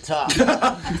over the top.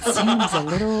 It seems a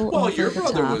little. Well, over your the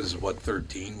brother top. was what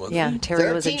 13, wasn't Yeah, he?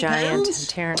 Terry was a 13 giant.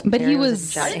 pounds? But Terry he was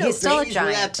was- a I giant. didn't know He's still a babies were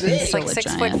that giant. big. He's like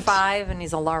Still a 6'5", and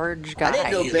he's a large guy. I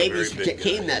didn't know He's a very babies big guy.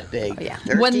 came that big. Yeah.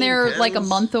 13 When they're like a pounds?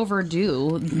 month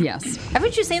overdue, yes.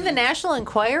 Haven't you seen the National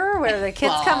Enquirer where the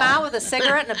kids come out with a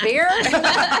cigarette and a beer?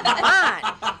 Come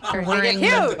on. Or they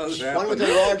get huge. Wonder what the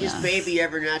largest baby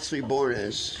ever naturally born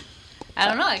is. I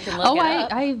don't know. I can look Oh, it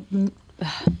up.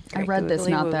 I read this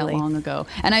googly not that woogly. long ago.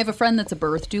 And I have a friend that's a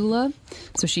birth doula.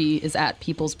 So she is at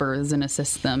people's births and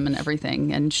assists them and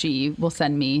everything. And she will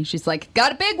send me, she's like,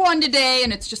 got a big one today.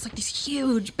 And it's just like these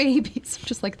huge babies. I'm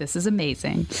just like, this is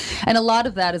amazing. And a lot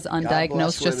of that is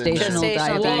undiagnosed bless women.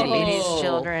 gestational diabetes. Whoa.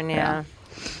 Children, yeah.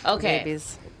 Okay.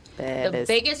 Babies. The Babies.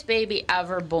 biggest baby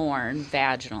ever born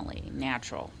vaginally,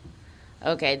 natural.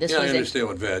 Okay, this Yeah, I was understand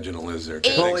what vaginal is there.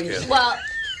 Eight- Thanks, Kathy. well,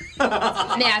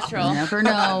 Natural. You never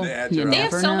know. Natural. They have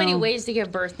never so many know. ways to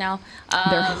give birth now.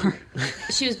 There are.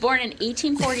 She was born in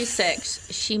 1846.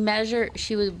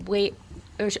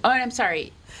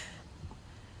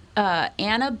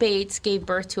 Anna Bates gave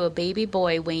birth to a baby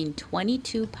boy weighing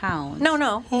 22 pounds.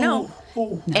 No.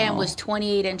 And was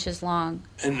 28 inches long.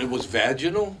 And it was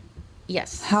vaginal?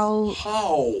 Yes. How?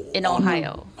 In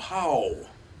Ohio. How?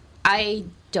 I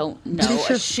don't know.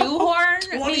 A shoehorn,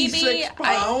 26 maybe?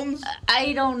 pounds?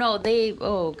 I don't know.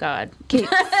 Oh, God. Okay,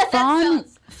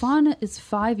 Fawn is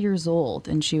 5 years old,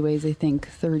 and she weighs, I think,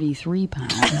 33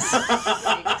 pounds.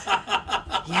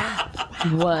 Yeah.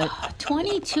 What?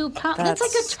 22 pounds? That's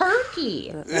like a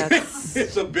turkey.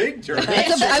 It's a big turkey. I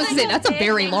was going to say, that's a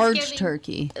very large Thanksgiving-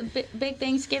 turkey. Big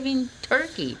Thanksgiving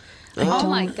turkey. I Oh,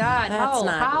 my don't God. That's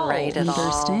not How? right at all.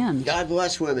 Understand. God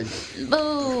bless women.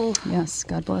 Boo. Yes,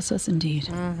 God bless us indeed.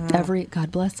 God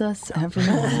bless us, every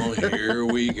Oh, here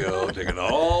we go, taking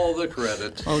all the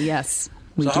credit. Oh, yes.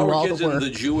 We So do how are all kids the work. in the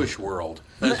Jewish world?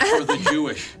 That's for the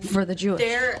Jewish. For the Jewish.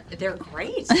 They're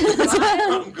great.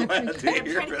 I'm glad to I'm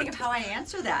hear trying to think it. of how I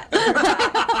answer that.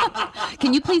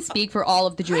 Can you please speak for all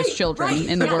of the Jewish children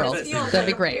in the world? That'd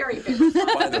be great.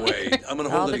 By the way, I'm going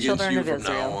to All hold the it against children you of from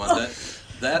now Israel. on.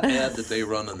 That ad that they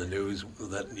run on the news,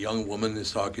 that young woman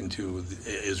is talking to the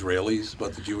Israelis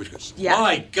about the Jewish. Yeah.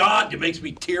 My God, it makes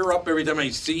me tear up every time I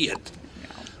see it.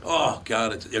 Oh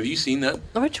God, have you seen that?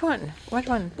 Which one? What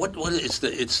one? What is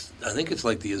I think it's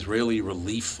like the Israeli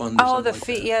Relief Fund. Or Oh, something like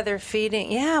that. yeah, they're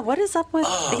feeding. Yeah, what is up with?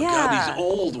 Oh yeah. God, these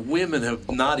old women have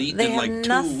not eaten They in have like 2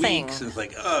 nothing. weeks. It's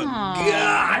like, oh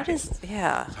God, What is?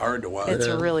 Yeah. it's hard to watch. It's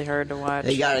really hard to watch.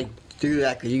 They got to do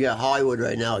that because you got Hollywood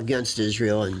right now against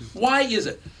Israel, and Why is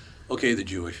it? Okay, the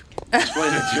Jewish.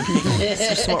 Explain it to me.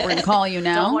 That's what we're going to call you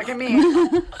now. Don't look at me.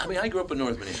 I mean, I grew up in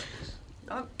North Minneapolis.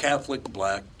 Catholic,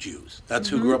 black, Jews. That's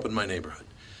who grew up in my neighborhood.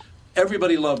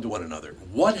 Everybody loved one another.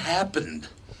 What happened?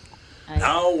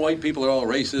 Now white people are all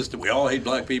racist, and we all hate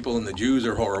black people, and the Jews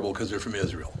are horrible because they're from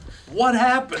Israel. What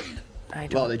happened?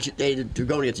 well, they're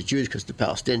going against the Jews because the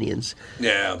Palestinians.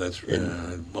 Yeah, that's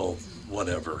well,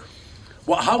 whatever.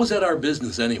 Well, how is that our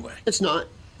business anyway? It's not.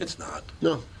 It's not.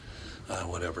 No.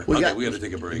 Whatever. We We got got to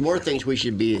take a break. More things we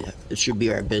should be. It should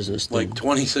be our business. Like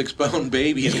 26-pound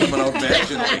babies coming out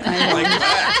vaginally like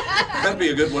that. That'd be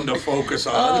a good one to focus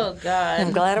on. Oh, God.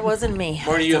 I'm glad it wasn't me.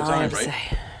 Marty, you have That's all I time, right?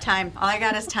 say. Time. All I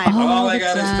got is time. All I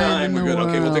got is time time. in We're the good.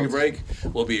 Okay, we'll take a world. break.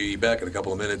 We'll be back in a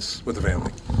couple of minutes with the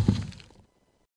family.